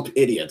 Trump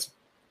idiots,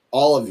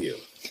 all of you,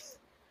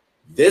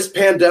 this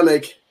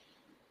pandemic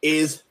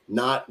is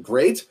not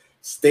great.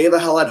 Stay the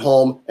hell at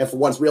home. And for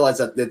once, realize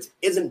that it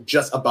isn't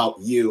just about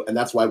you. And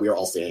that's why we are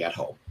all staying at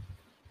home.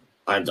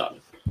 I'm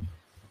done.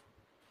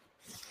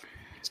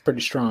 It's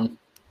pretty strong.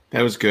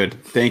 That was good.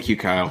 Thank you,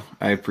 Kyle.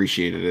 I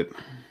appreciated it.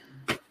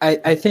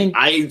 I think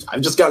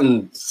I've just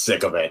gotten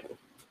sick of it.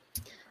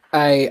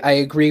 I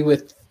agree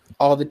with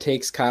all the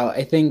takes, Kyle.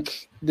 I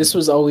think this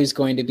was always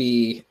going to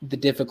be the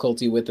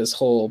difficulty with this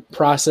whole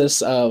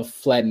process of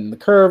flattening the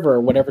curve or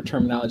whatever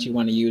terminology you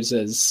want to use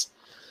is,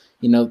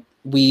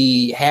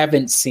 we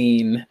haven't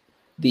seen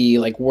the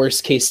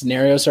worst case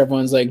scenario. So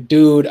everyone's like,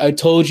 dude, I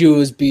told you it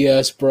was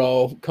BS,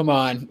 bro. Come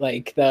on.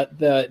 Like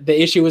the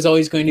issue was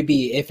always going to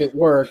be if it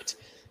worked,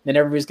 then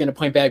everybody's going to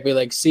point back and be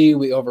like, see,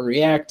 we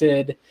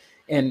overreacted.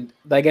 And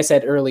like I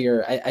said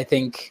earlier, I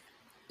think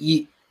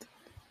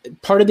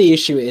part of the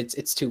issue,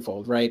 it's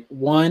twofold, right?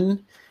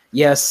 One,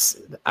 yes,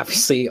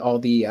 obviously all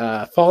the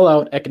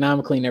fallout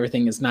economically and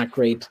everything is not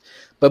great,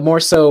 but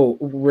more so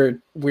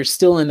we're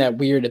still in that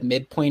weird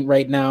midpoint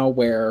right now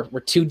where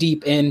we're too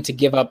deep in to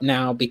give up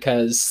now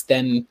because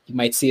then you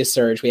might see a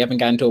surge. We haven't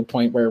gotten to a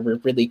point where we're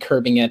really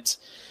curbing it,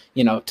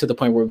 to the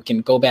point where we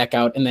can go back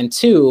out. And then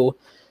two,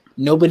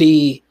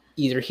 nobody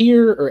either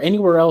here or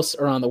anywhere else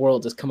around the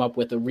world has come up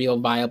with a real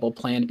viable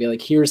plan to be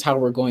like, here's how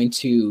we're going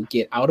to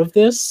get out of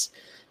this.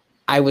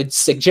 I would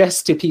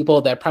suggest to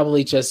people that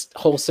probably just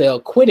wholesale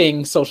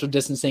quitting social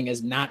distancing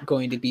is not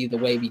going to be the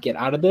way we get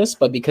out of this,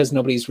 but because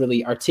nobody's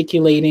really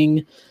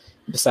articulating,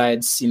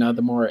 besides,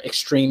 the more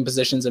extreme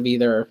positions of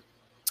either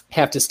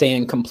have to stay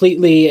in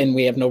completely and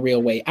we have no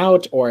real way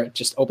out or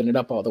just open it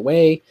up all the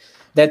way.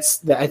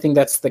 I think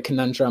that's the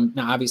conundrum.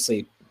 Now,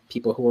 obviously,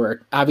 people who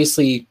were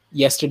obviously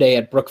yesterday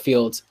at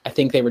Brookfield, I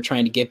think they were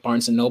trying to get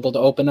Barnes & Noble to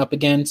open up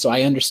again. So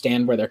I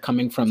understand where they're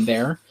coming from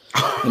there.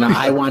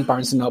 I want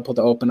Barnes & Noble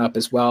to open up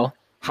as well.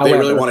 However, they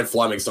really wanted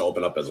Fleming's to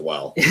open up as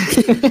well.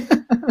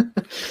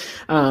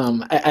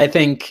 I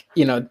think,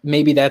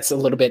 maybe that's a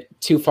little bit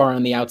too far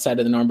on the outside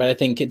of the norm, but I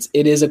think it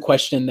is a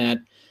question that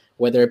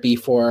whether it be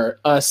for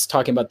us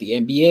talking about the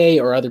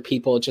NBA or other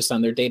people just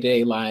on their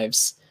day-to-day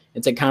lives,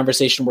 it's a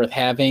conversation worth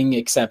having,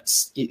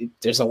 except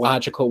there's a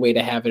logical way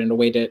to have it and a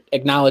way to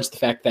acknowledge the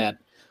fact that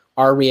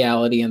our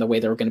reality and the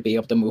way that we're going to be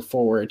able to move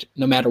forward,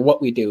 no matter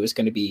what we do, is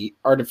going to be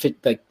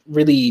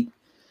really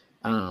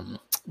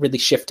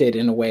shifted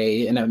in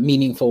a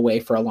meaningful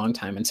way for a long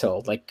time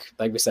until, like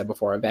we said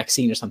before, a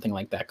vaccine or something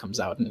like that comes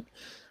out. And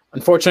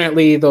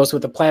unfortunately, those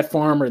with a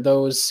platform or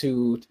those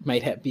who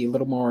might be a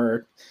little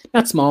more,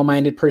 not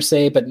small-minded per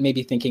se, but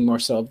maybe thinking more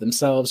so of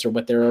themselves or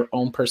what their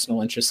own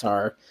personal interests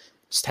are,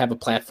 just have a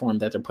platform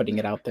that they're putting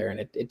it out there, and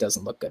it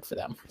doesn't look good for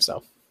them.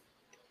 So,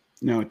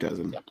 no, it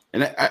doesn't. Yeah.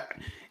 And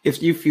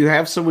if you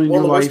have someone in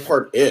your the life, worst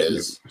part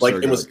is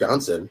in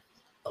Wisconsin.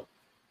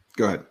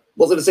 Go ahead.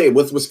 Well, I was going to say,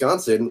 with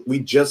Wisconsin, we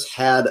just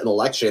had an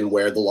election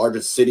where the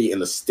largest city in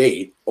the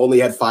state only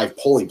had 5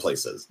 polling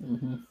places.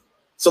 Mm-hmm.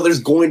 So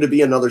there's going to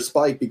be another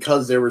spike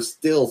because there were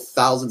still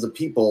thousands of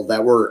people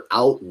that were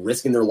out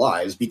risking their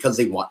lives because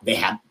they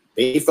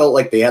felt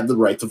like they had the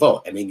right to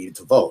vote and they needed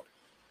to vote.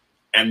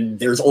 And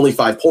there's only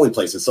 5 polling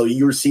places. So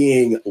you're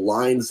seeing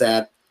lines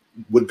that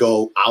would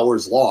go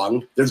hours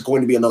long. There's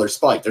going to be another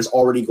spike. There's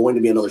already going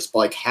to be another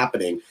spike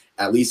happening,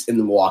 at least in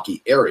the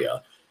Milwaukee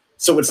area.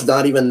 So it's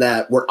not even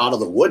that we're out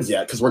of the woods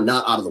yet, because we're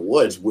not out of the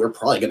woods. We're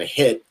probably going to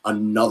hit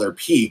another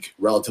peak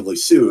relatively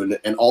soon.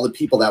 And all the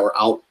people that were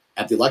out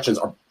at the elections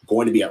are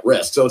going to be at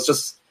risk. So it's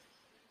just,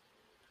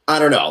 I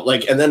don't know.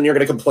 Like, and then you're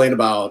going to complain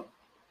about,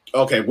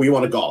 okay, we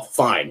want to golf.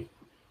 Fine.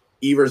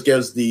 Evers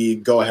gives the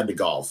go ahead to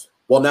golf.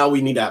 Well, now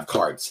we need to have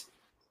cards.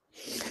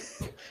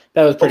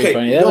 That was pretty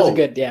funny. That was a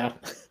good, yeah.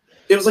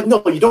 It was like,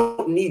 no, you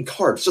don't need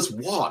cards. Just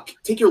walk.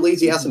 Take your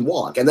lazy ass and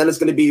walk. And then it's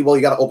going to be, well,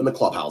 you got to open the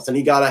clubhouse and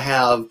you got to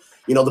have,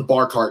 the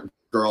bar cart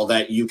girl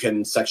that you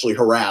can sexually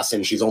harass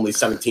and she's only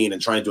 17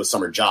 and trying to do a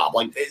summer job.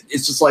 Like,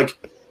 it's just like,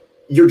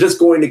 you're just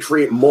going to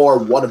create more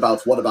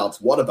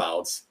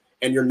whatabouts,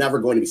 and you're never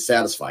going to be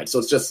satisfied. So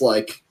it's just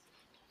like,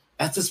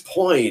 at this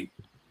point,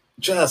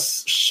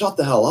 just shut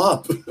the hell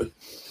up.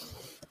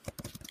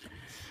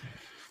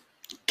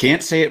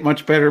 Can't say it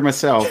much better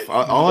myself.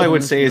 All I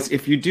would say is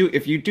if you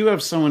do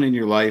have someone in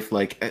your life,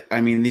 like,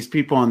 I mean, these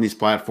people on these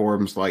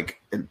platforms,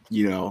 like,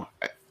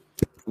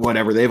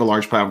 whatever, they have a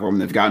large platform.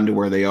 They've gotten to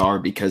where they are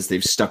because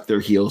they've stuck their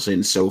heels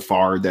in so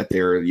far that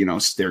they're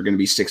going to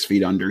be 6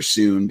 feet under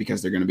soon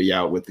because they're going to be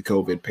out with the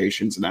COVID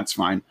patients, and that's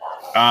fine.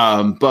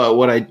 But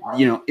what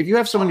if you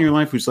have someone in your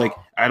life who's like,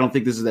 I don't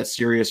think this is that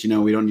serious, we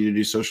don't need to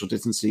do social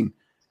distancing,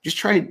 just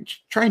try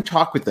and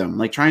talk with them.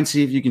 Like, try and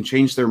see if you can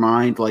change their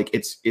mind. Like,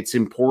 it's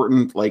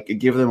important. Like,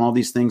 give them all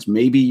these things.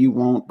 Maybe you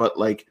won't, but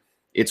like,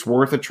 it's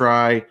worth a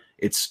try.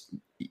 It's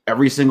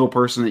every single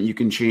person that you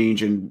can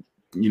change and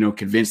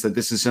convince that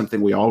this is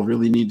something we all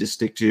really need to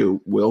stick to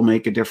will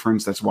make a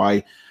difference. That's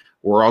why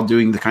we're all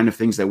doing the kind of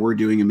things that we're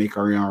doing and make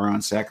our own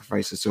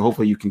sacrifices. So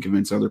hopefully you can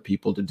convince other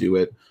people to do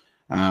it.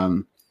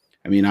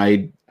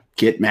 I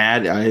get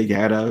mad. I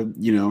had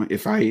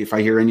if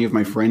I hear any of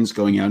my friends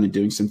going out and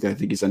doing something I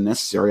think is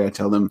unnecessary, I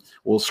tell them,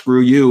 well, screw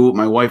you.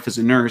 My wife is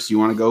a nurse. You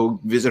want to go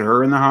visit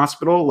her in the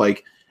hospital?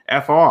 Like,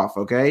 F off.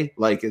 Okay.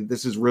 Like,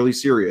 this is really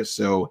serious.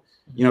 So,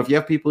 if you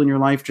have people in your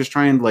life, just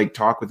try and like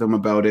talk with them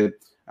about it.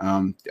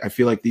 I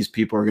feel like these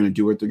people are going to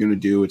do what they're going to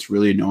do. It's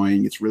really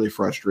annoying. It's really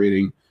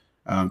frustrating.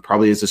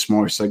 Probably is a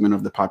smaller segment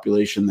of the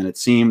population than it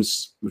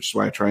seems, which is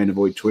why I try and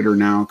avoid Twitter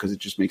now, because it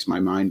just makes my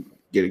mind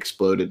get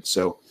exploded.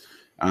 So,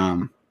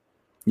 I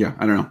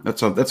don't know.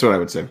 That's what I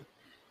would say.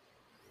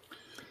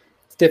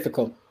 It's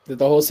difficult.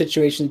 The whole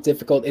situation is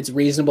difficult. It's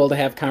reasonable to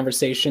have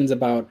conversations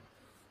about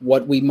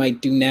what we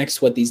might do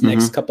next, what these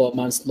next couple of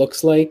months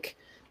looks like.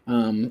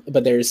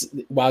 But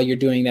while you're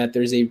doing that,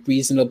 there's a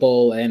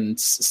reasonable and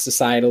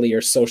societally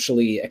or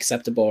socially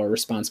acceptable or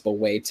responsible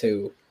way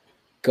to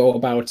go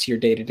about your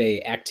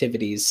day-to-day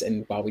activities,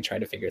 and while we try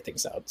to figure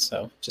things out.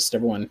 So just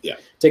everyone,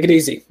 take it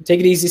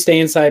easy. Stay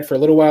inside for a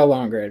little while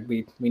longer.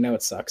 We know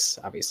it sucks,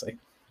 obviously.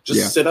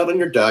 Just sit out on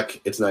your deck.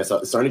 It's nice.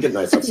 It's starting to get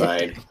nice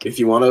outside. If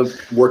you want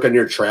to work on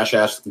your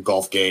trash-ass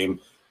golf game,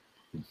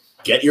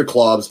 get your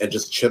clubs and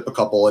just chip a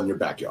couple in your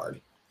backyard.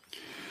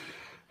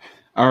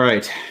 All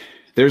right.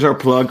 There's our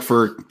plug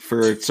for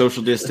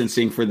social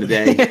distancing for the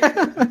day.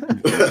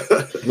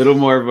 A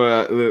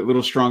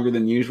little stronger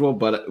than usual,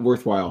 but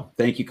worthwhile.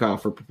 Thank you, Kyle,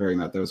 for preparing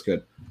that. That was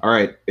good. All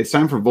right. It's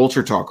time for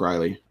Vulture Talk,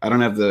 Riley. I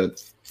don't have the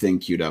thing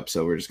queued up,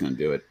 so we're just going to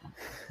do it.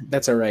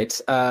 That's all right.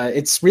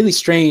 It's really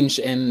strange,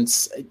 and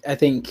I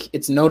think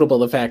it's notable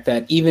the fact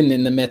that even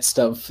in the midst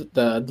of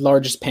the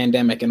largest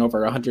pandemic in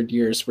over 100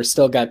 years, we're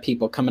still got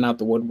people coming out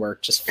the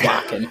woodwork just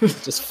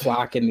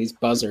flocking these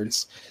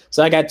buzzards.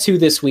 So I got 2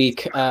 this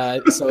week.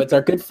 So it's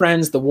our good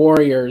friends, the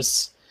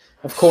Warriors.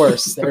 Of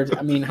course,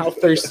 how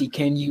thirsty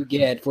can you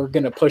get? We're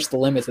going to push the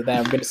limits of that.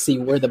 We're going to see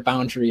where the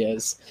boundary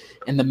is.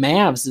 And the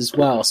Mavs as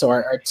well. So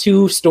our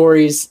 2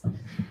 stories,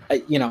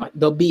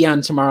 they'll be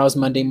on tomorrow's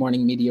Monday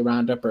Morning Media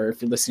Roundup, or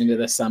if you're listening to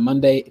this on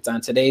Monday, it's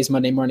on today's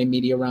Monday Morning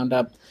Media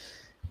Roundup.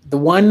 The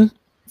one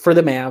for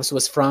the Mavs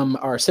was from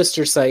our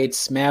sister site,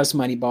 Mavs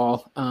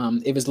Moneyball.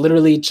 It was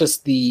literally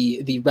just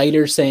the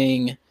writer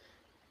saying,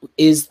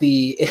 is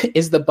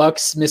the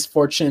Bucks'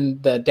 misfortune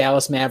the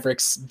Dallas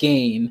Mavericks'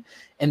 gain?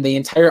 And the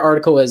entire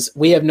article is,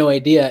 we have no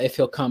idea if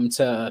he'll come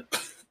to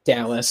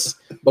Dallas,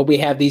 but we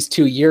have these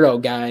 2 Euro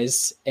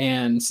guys,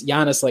 and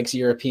Giannis likes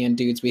European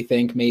dudes, we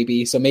think,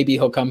 maybe. So maybe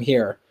he'll come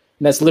here.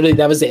 And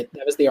that was it.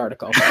 That was the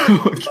article.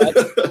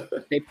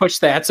 But they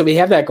pushed that. So we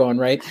have that going,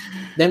 right?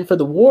 Then for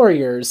the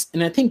Warriors,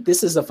 and I think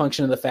this is a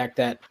function of the fact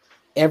that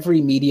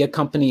every media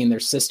company and their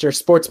sister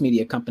sports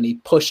media company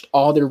pushed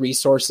all their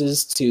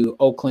resources to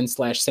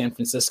Oakland/San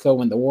Francisco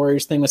when the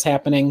Warriors thing was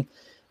happening.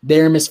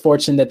 Their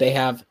misfortune that they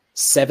have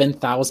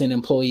 7,000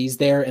 employees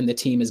there, and the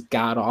team is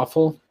god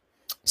awful.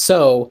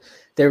 So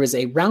there was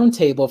a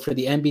roundtable for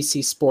the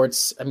NBC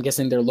Sports, I'm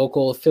guessing their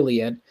local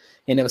affiliate,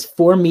 and it was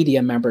 4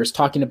 media members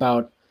talking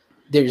about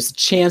there's a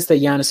chance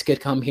that Giannis could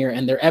come here,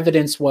 and their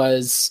evidence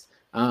was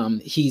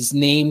he's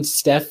named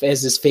Steph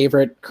as his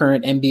favorite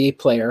current NBA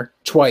player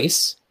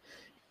twice,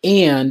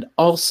 and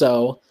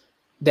also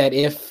that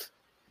if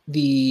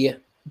the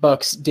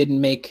Bucks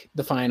didn't make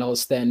the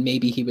finals, then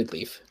maybe he would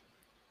leave.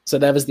 So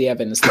that was the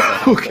evidence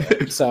that they had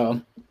there.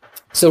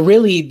 So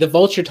really, the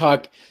vulture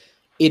talk,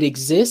 it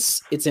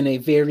exists. It's in a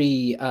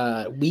very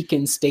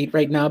weakened state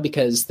right now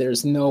because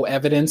there's no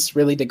evidence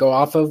really to go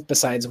off of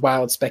besides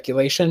wild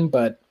speculation.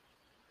 But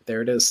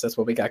there it is. That's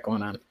what we got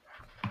going on.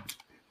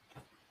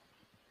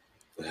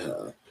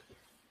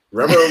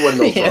 Remember when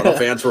the Toronto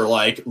fans were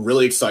like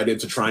really excited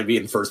to try and be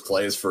in first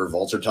place for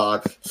Vulture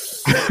Talk?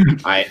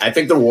 I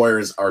think the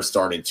Warriors are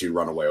starting to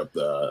run away with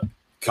the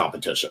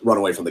competition, run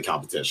away from the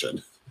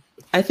competition.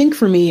 I think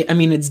for me, I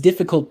mean, it's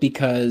difficult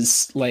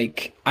because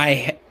like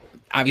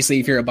obviously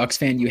if you're a Bucks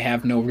fan, you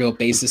have no real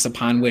basis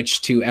upon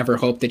which to ever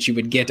hope that you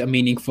would get a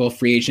meaningful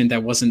free agent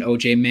that wasn't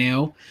OJ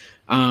Mayo.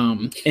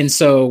 And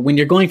so when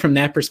you're going from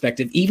that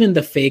perspective, even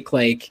the fake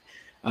like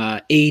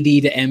AD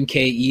to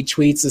MKE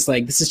tweets is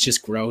like, this is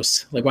just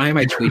gross. Like, why am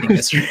I tweeting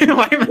this?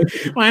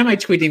 why am I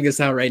tweeting this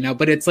out right now?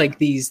 But it's like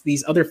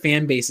these other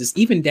fan bases,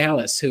 even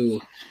Dallas, who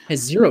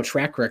has zero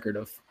track record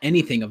of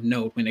anything of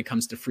note when it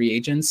comes to free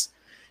agents.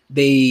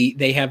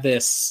 They have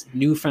this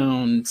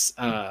newfound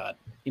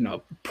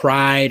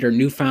pride or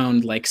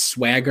newfound like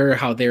swagger,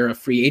 how they're a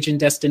free agent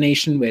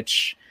destination,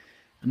 which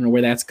I don't know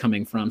where that's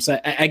coming from. So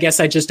I guess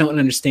I just don't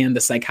understand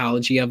the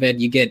psychology of it.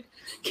 You get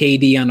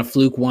KD on a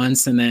fluke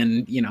once, and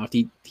then, you know,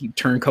 he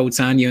turncoats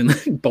on you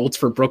and bolts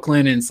for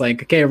Brooklyn, and it's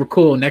like, okay, we're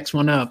cool, next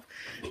one up.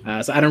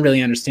 So I don't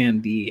really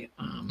understand the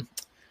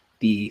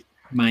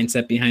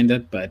mindset behind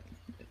it, but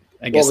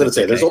I guess I was going to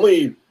say, there's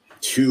only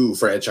two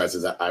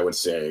franchises that I would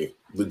say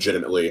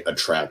legitimately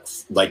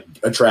attract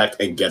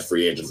and get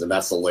free agents, and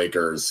that's the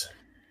Lakers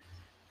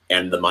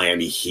and the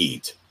Miami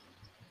Heat.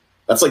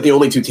 That's like the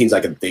only two teams I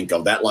can think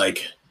of that,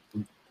 like,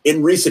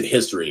 in recent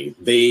history,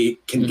 they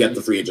can get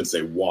the free agents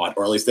they want,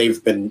 or at least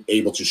they've been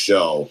able to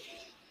show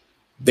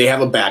they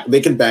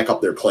can back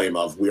up their claim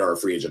of we are a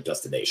free agent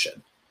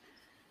destination.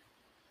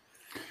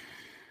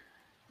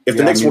 If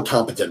the Knicks were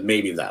competent,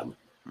 maybe them.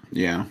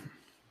 Yeah.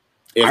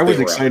 I was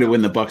excited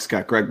when the Bucks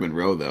got Greg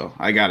Monroe, though.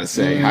 I gotta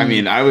say, I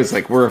mean, I was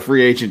like, we're a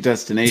free agent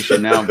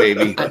destination now,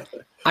 baby.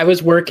 I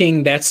was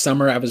working that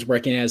summer. I was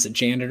working as a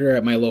janitor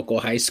at my local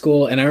high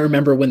school, and I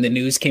remember when the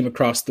news came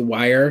across the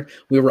wire,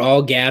 we were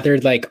all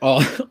gathered, like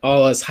all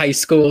us high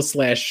school /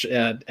 I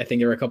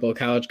think there were a couple of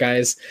college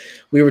guys.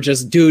 We were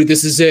just, dude,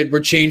 this is it. We're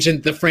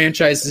changing. The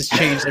franchise has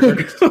changed.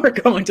 We're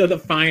going to the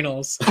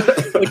finals.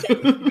 Which,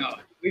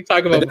 we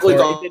talk about before.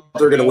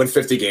 They're going to win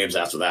 50 games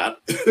after that.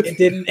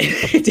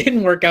 It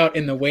didn't work out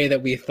in the way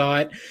that we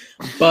thought,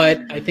 but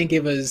I think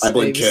it was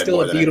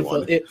still a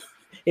beautiful.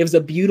 It was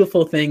a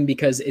beautiful thing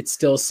because it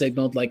still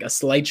signaled like a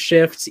slight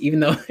shift, even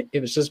though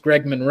it was just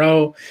Greg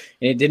Monroe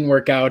and it didn't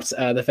work out.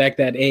 The fact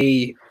that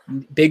a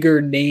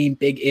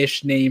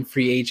big-ish name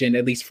free agent,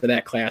 at least for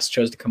that class,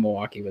 chose to come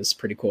Milwaukee was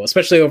pretty cool,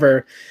 especially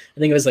over, I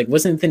think it was like,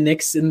 wasn't the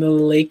Knicks and the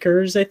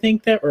Lakers, I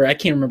think that, or I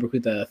can't remember who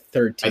the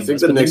third team was. I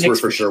think the Knicks were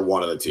for sure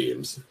one of the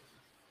teams.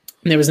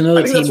 And there was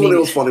another team. That's when it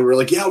was funny. We were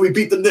like, yeah, we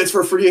beat the Knicks for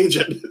a free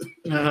agent.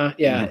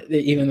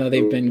 Even though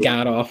they've been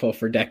god awful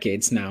for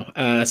decades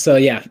now. So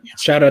yeah,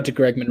 shout out to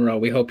Greg Monroe.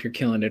 We hope you're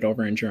killing it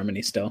over in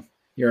Germany still.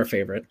 You're a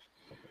favorite.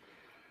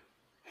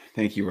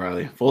 Thank you,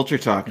 Riley. Vulture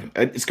Talk.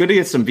 It's good to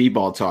get some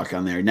B-ball talk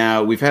on there.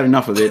 Now, we've had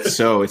enough of it,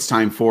 so it's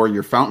time for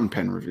your fountain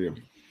pen review.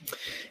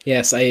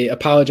 Yes, I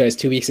apologized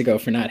 2 weeks ago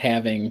for not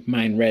having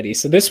mine ready.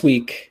 So this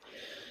week,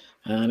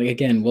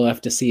 again, we'll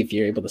have to see if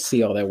you're able to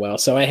see all that well.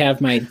 So I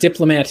have my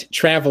Diplomat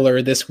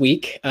Traveler this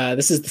week.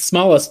 This is the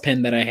smallest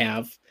pen that I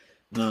have.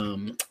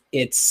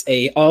 It's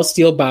a all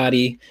steel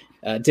body.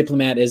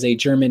 Diplomat is a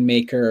German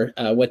maker.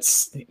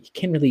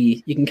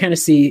 You can kind of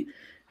see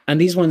on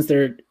these ones,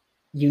 they're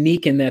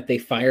unique in that they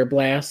fire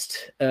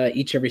blast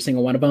every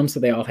single one of them. So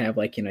they all have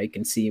you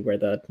can see where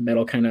the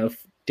metal kind of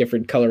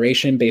different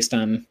coloration based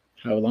on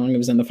how long it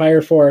was in the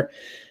fire for.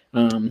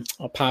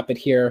 I'll pop it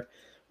here.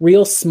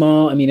 Real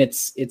small. I mean,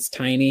 it's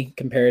tiny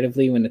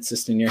comparatively when it's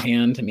just in your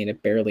hand. I mean,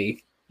 it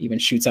barely even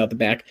shoots out the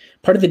back.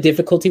 Part of the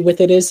difficulty with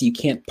it is you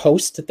can't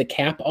post the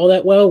cap all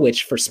that well,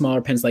 which for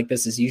smaller pens like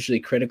this is usually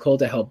critical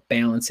to help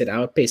balance it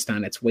out based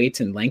on its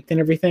weight and length and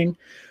everything.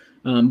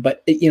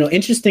 But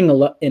interesting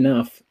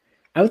enough,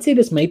 I would say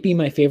this might be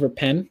my favorite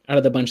pen out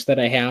of the bunch that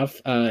I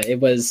have. It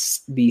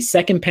was the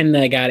second pen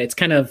that I got. It's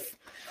kind of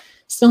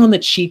still in the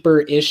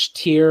cheaper-ish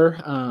tier.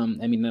 I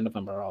mean, none of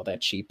them are all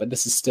that cheap, but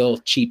this is still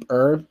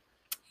cheaper.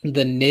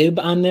 The nib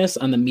on this,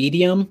 on the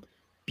medium,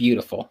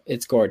 beautiful.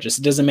 It's gorgeous.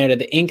 It doesn't matter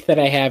the ink that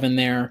I have in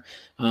there.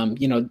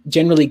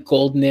 Generally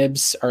gold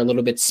nibs are a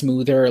little bit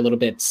smoother, a little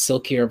bit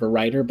silkier of a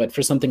writer, but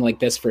for something like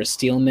this, for a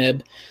steel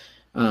nib,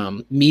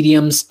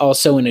 mediums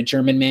also in a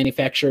German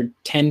manufacturer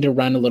tend to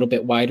run a little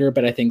bit wider,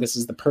 but I think this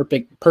is the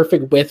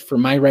perfect width for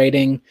my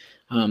writing.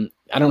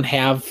 I don't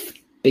have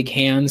big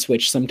hands,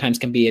 which sometimes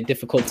can be a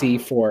difficulty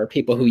for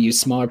people who use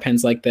smaller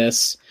pens like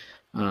this.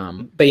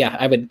 But yeah,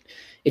 I would,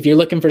 if you're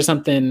looking for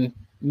something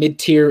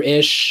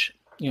mid-tier-ish,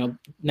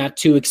 not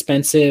too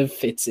expensive.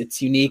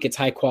 It's unique. It's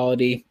high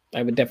quality.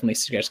 I would definitely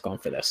suggest going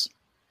for this.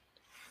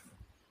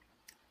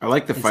 I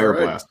like the fire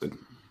blasted.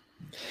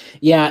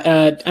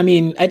 Yeah,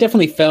 I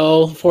definitely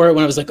fell for it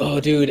when I was like, oh,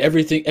 dude,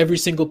 every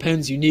single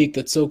pen's unique.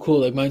 That's so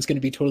cool. Like, mine's going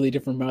to be totally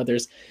different from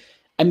others.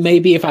 And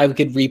maybe if I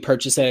could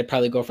repurchase it, I'd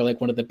probably go for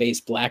like one of the base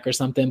black or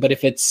something. But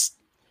if it's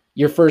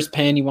your first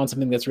pen, you want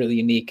something that's really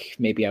unique,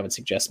 maybe I would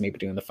suggest maybe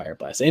doing the fire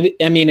blast. And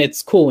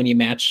it's cool when you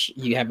match.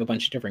 You have a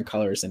bunch of different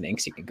colors and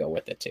inks you can go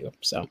with it too.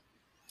 So,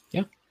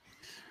 yeah.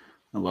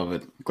 I love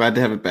it. Glad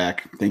to have it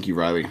back. Thank you,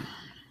 Riley.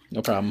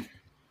 No problem.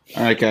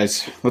 All right,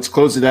 guys, let's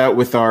close it out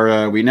with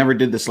our we never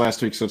did this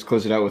last week, so let's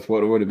close it out with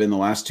what would have been the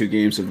last 2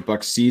 games of the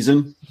Bucs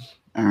season.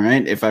 All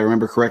right, if I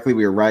remember correctly,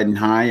 we were riding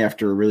high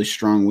after a really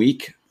strong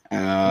week,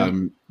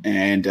 and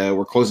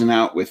we're closing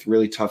out with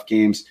really tough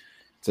games.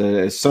 It's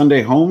a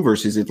Sunday home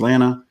versus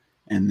Atlanta,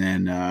 and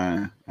then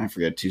I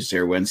forget, Tuesday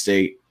or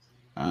Wednesday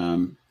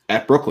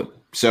at Brooklyn.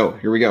 So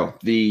here we go.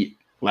 The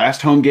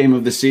last home game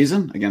of the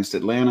season against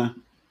Atlanta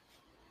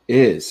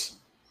is...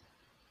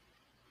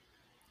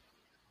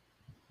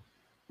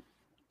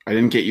 I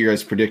didn't get you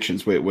guys'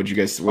 predictions. Wait, what do you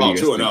guys think?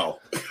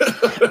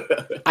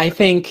 2-0. I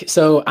think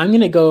so. I'm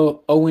going to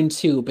go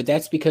 0-2, but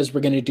that's because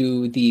we're going to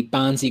do the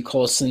Bonzie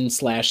Colson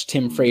 /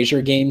 Tim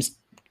Frazier games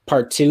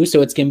part 2.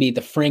 So it's going to be the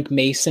Frank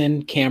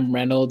Mason, Cam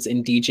Reynolds,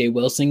 and DJ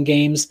Wilson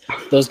games.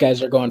 Those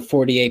guys are going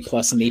 48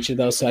 plus in each of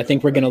those. So I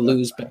think we're going to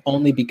lose, but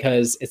only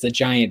because it's a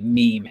giant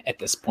meme at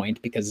this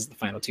point because it's the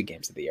final 2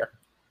 games of the year.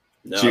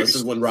 No, This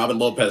is when Robin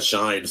Lopez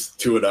shines.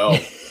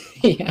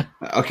 2-0. Yeah.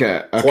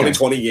 Okay.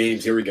 2020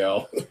 games. Here we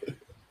go.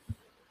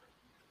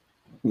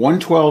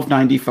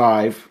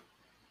 112.95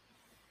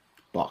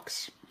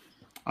 Bucs.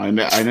 I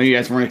know you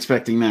guys weren't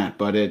expecting that,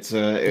 but it's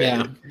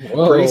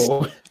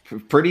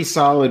pretty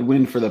solid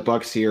win for the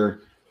Bucs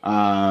here.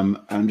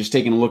 I'm just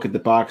taking a look at the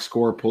box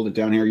score, pulled it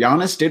down here.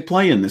 Giannis did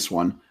play in this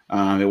one.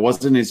 It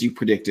wasn't as you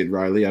predicted,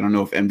 Riley. I don't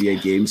know if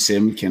NBA Game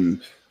Sim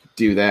can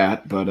do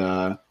that, but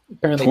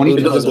apparently 20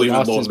 doesn't believe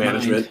in load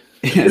management.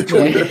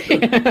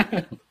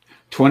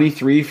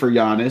 23 for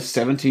Giannis,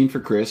 17 for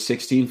Chris,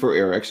 16 for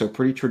Eric, so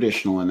pretty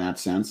traditional in that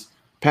sense.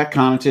 Pat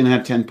Connaughton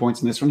had 10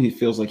 points in this one. He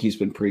feels like he's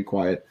been pretty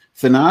quiet.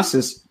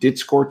 Thanasis did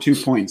score 2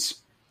 points.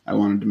 I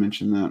wanted to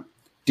mention that.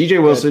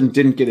 DJ Wilson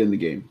didn't get in the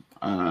game.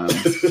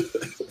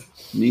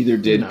 Neither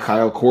did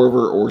Kyle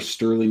Korver or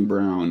Sterling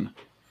Brown.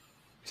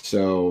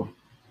 So,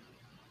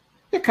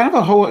 yeah, kind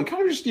of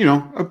just,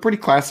 a pretty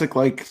classic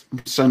like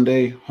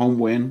Sunday home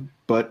win,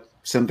 but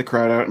sent the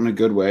crowd out in a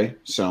good way.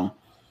 So,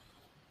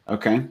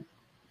 okay.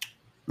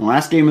 The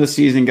last game of the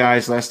season,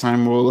 guys. Last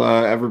time we'll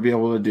ever be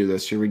able to do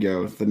this. Here we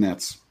go. The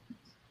Nets.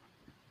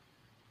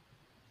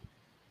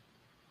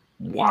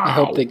 Wow. I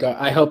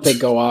hope they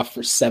go off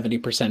for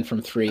 70%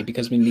 from 3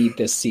 because we need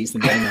this season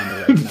to end on the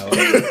right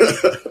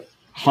note.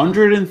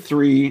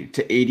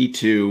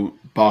 103-82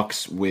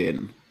 Bucs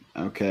win.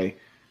 Okay.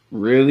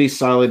 Really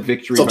solid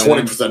victory. So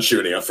 20%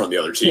 shooting up from the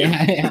other team.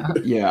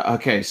 Yeah.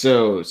 Okay.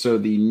 So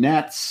the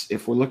Nets,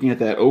 if we're looking at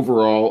that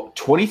overall,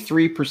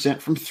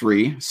 23% from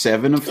 3,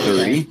 7 of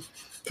 30.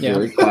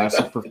 Very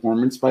classic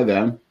performance by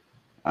them.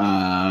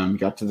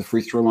 Got to the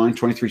free throw line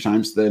 23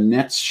 times. The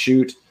Nets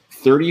shoot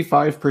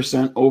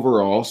 35%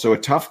 overall, so a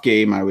tough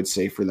game, I would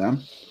say, for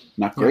them.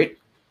 Not great.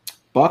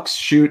 Bucs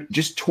shoot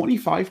just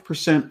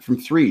 25% from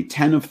 3,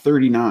 10 of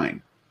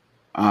 39.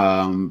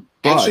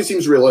 Actually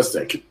seems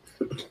realistic.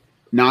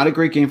 Not a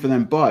great game for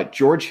them, but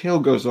George Hill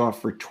goes off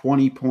for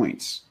 20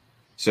 points.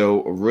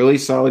 So a really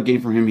solid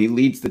game from him. He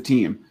leads the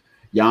team.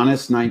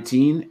 Giannis,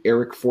 19.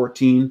 Eric,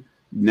 14.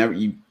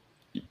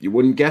 You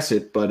wouldn't guess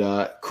it,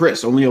 but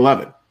Chris, only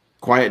 11.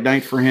 Quiet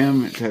night for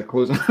him to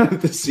close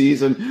out the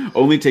season.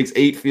 Only takes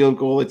 8 field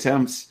goal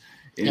attempts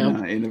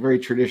in a very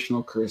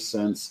traditional Chris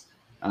sense.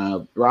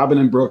 Robin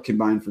and Brooke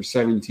combined for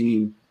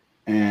 17.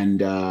 And,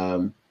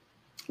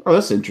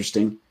 that's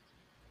interesting.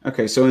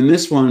 Okay, so in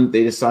this one,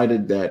 they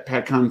decided that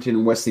Pat Connaughton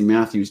and Wesley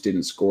Matthews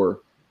didn't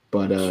score,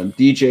 but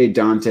DJ,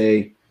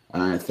 Dante,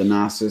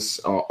 Thanasis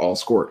all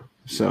scored.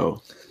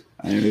 So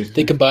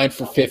they combined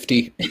for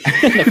 50 in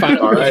the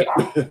final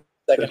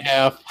second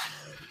half.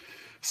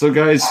 So,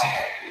 guys,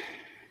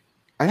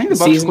 I think the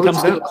Bucs season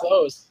comes to a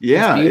close.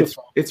 Yeah,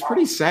 it's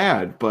pretty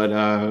sad,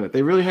 but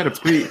they really had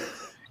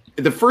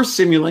the first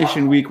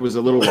simulation week was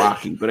a little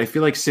rocky, but I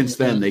feel like since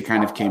then they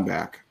kind of came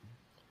back.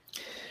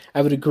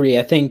 I would agree.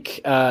 I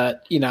think,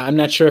 I'm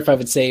not sure if I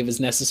would say it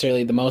was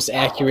necessarily the most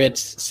accurate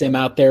sim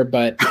out there,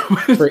 but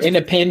for in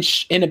a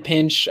pinch,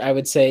 I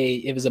would say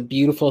it was a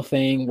beautiful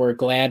thing. We're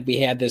glad we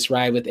had this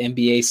ride with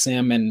NBA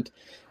Sim, and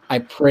I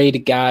pray to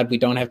God we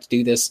don't have to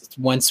do this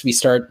once we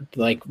start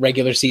like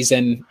regular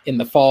season in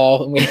the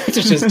fall. We have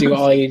to just do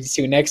all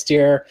 82 next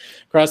year.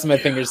 Crossing my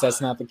fingers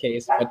that's not the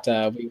case,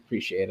 but we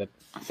appreciate it.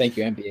 Thank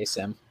you, NBA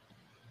Sim.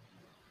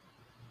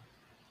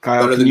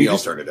 Kyle, better than the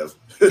alternative.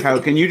 Kyle,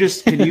 can you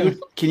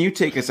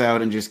take us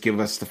out and just give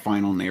us the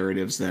final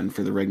narratives then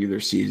for the regular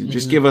season?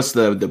 Just give us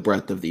the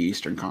breadth of the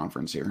Eastern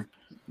Conference here.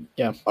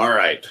 Yeah. All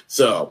right.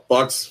 So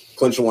Bucs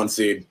clinch a 1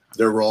 seed.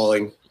 They're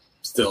rolling.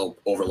 still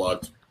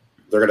overlooked.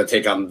 They're going to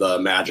take on the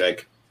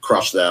Magic,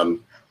 crush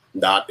them.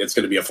 It's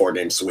going to be a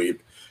 4-game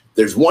sweep.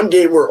 There's one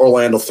game where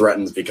Orlando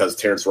threatens because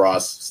Terrence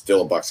Ross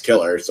still a Bucks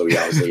killer, so he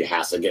obviously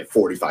has to get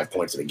 45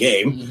 points in a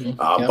game. Yep.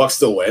 Bucks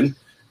still win.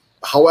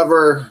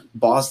 However,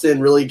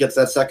 Boston really gets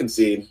that second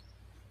seed.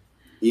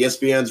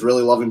 ESPN's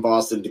really loving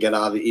Boston to get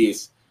out of the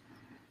East.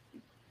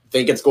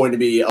 Think it's going to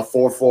be a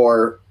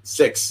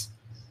 4-4-6.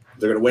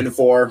 They're going to win in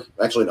 4.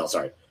 Actually, no,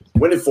 sorry.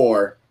 Win in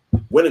 4,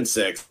 win in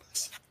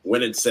 6,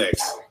 win in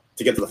 6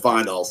 to get to the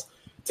finals.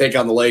 Take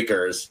on the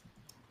Lakers.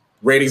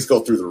 Ratings go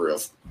through the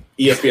roof.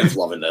 ESPN's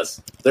loving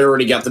this. They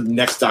already got the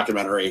next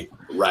documentary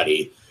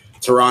ready.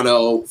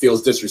 Toronto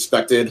feels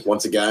disrespected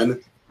once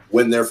again.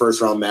 Win their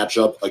first round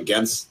matchup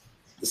against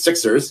the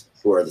Sixers,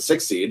 who are the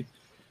 6th seed.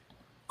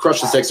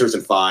 Crush the Sixers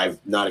in 5.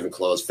 Not even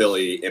close.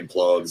 Philly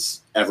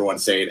implodes.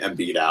 Everyone's saying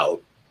Embiid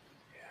out.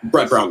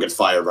 Brett Brown gets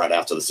fired right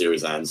after the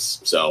series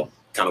ends. So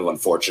kind of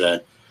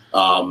unfortunate.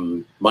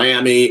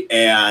 Miami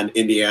and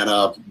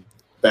Indiana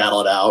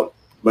battle it out.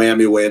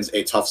 Miami wins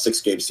a tough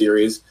 6-game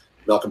series.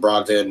 Malcolm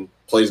Brogdon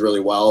plays really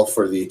well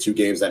for the 2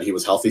 games that he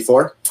was healthy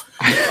for.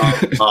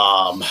 It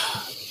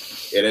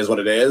is what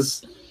it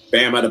is.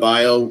 Bam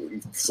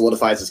Adebayo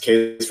solidifies his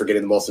case for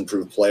getting the most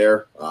improved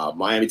player.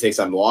 Miami takes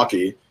on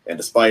Milwaukee, and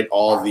despite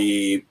all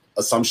the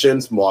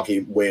assumptions,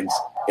 Milwaukee wins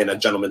in a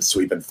gentleman's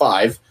sweep in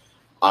 5.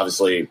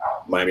 Obviously,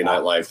 Miami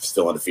nightlife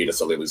still undefeated,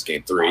 so they lose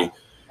game 3.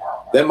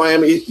 Then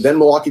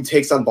Milwaukee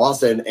takes on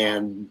Boston,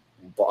 and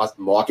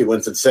Milwaukee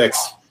wins in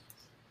 6.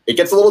 It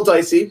gets a little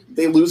dicey.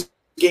 They lose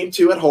game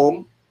 2 at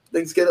home.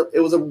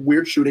 It was a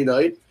weird shooting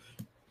night.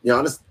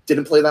 Giannis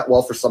didn't play that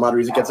well for some odd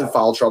reason. Gets in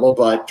foul trouble,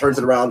 but turns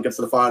it around, gets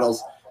to the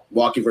finals.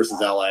 Milwaukee versus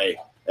LA,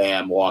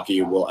 and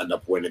Milwaukee will end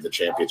up winning the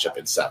championship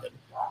in 7.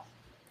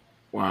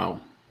 Wow.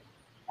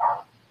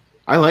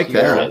 I like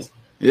that. There it is.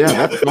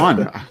 Yeah, that's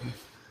fun.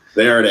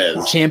 There it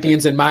is.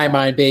 Champions in my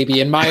mind, baby.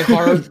 In my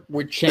heart,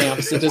 we're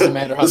champs. It doesn't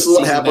matter how this the is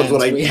what season happens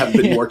when ends. I have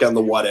been working on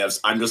the what ifs.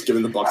 I'm just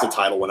giving the Bucks a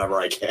title whenever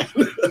I can.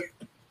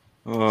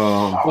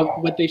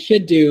 What they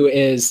should do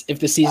is, if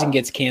the season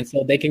gets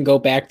canceled, they can go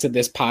back to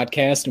this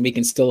podcast and we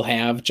can still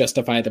have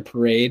Justify the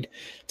Parade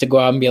to go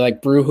out and be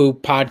like Brew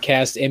Hoop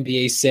Podcast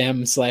NBA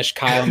Sim /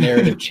 Kyle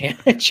Narrative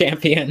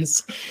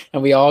Champions.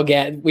 And we all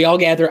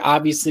gather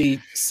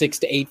obviously 6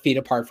 to 8 feet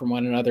apart from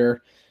one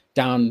another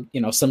down,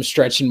 some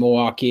stretch in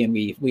Milwaukee, and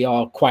we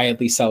all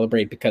quietly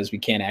celebrate because we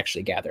can't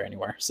actually gather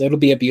anywhere. So it'll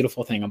be a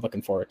beautiful thing. I'm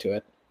looking forward to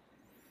it.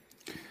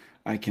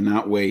 I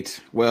cannot wait.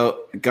 Well,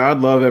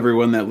 God love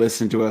everyone that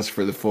listened to us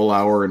for the full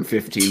hour and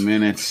 15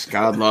 minutes.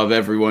 God love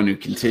everyone who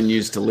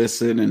continues to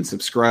listen and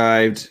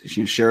subscribed. You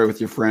can share it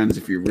with your friends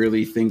if you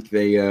really think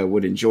they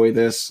would enjoy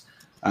this.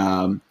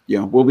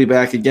 We'll be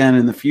back again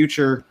in the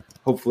future.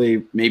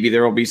 Hopefully, maybe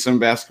there will be some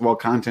basketball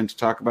content to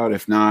talk about.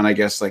 If not, I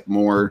guess like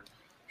more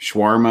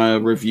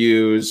shawarma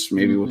reviews.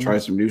 Maybe we'll try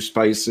some new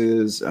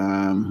spices.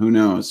 Who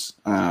knows?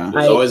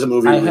 There's always a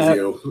movie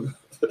review.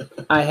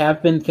 I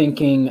have been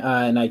thinking,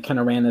 and I kind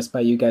of ran this by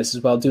you guys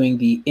as well, doing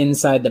the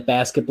Inside the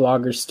Basket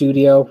Blogger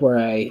studio where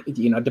I,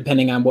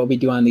 depending on what we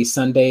do on these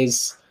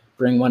Sundays,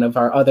 bring one of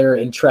our other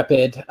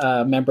intrepid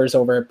members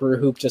over at Brew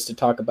Hoop just to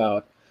talk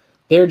about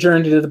their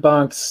journey to the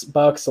Bucks,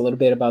 a little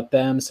bit about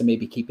them. So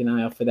maybe keep an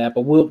eye out for that.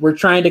 But we're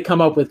trying to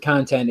come up with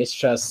content. It's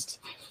just,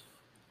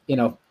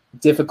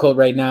 difficult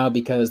right now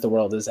because the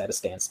world is at a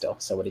standstill.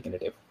 So what are you going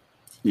to do?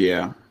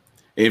 Yeah.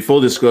 In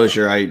full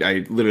disclosure,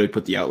 I literally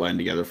put the outline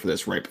together for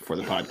this right before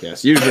the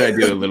podcast. Usually I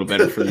do a little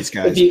better for these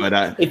guys, but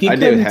I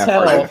did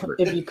half.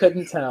 If you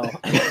couldn't tell.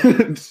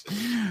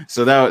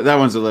 So that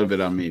one's a little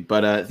bit on me.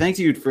 But thank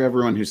you for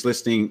everyone who's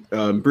listening.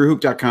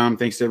 Brewhoop.com.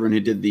 Thanks to everyone who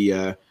did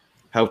the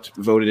helped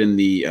voted in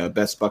the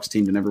best Bucks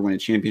team to never win a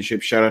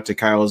championship. Shout out to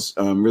Kyle's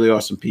really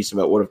awesome piece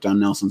about what if Don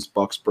Nelson's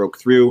Bucks broke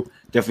through.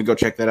 Definitely go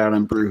check that out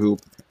on Brew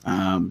Hoop.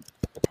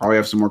 Probably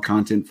have some more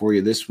content for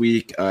you this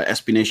week.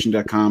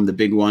 SBNation.com, the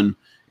big one,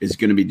 is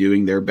going to be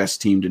doing their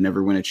best team to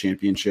never win a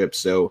championship.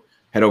 So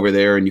head over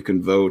there and you can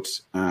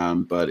vote.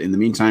 But in the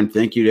meantime,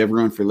 thank you to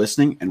everyone for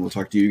listening, and we'll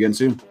talk to you again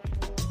soon.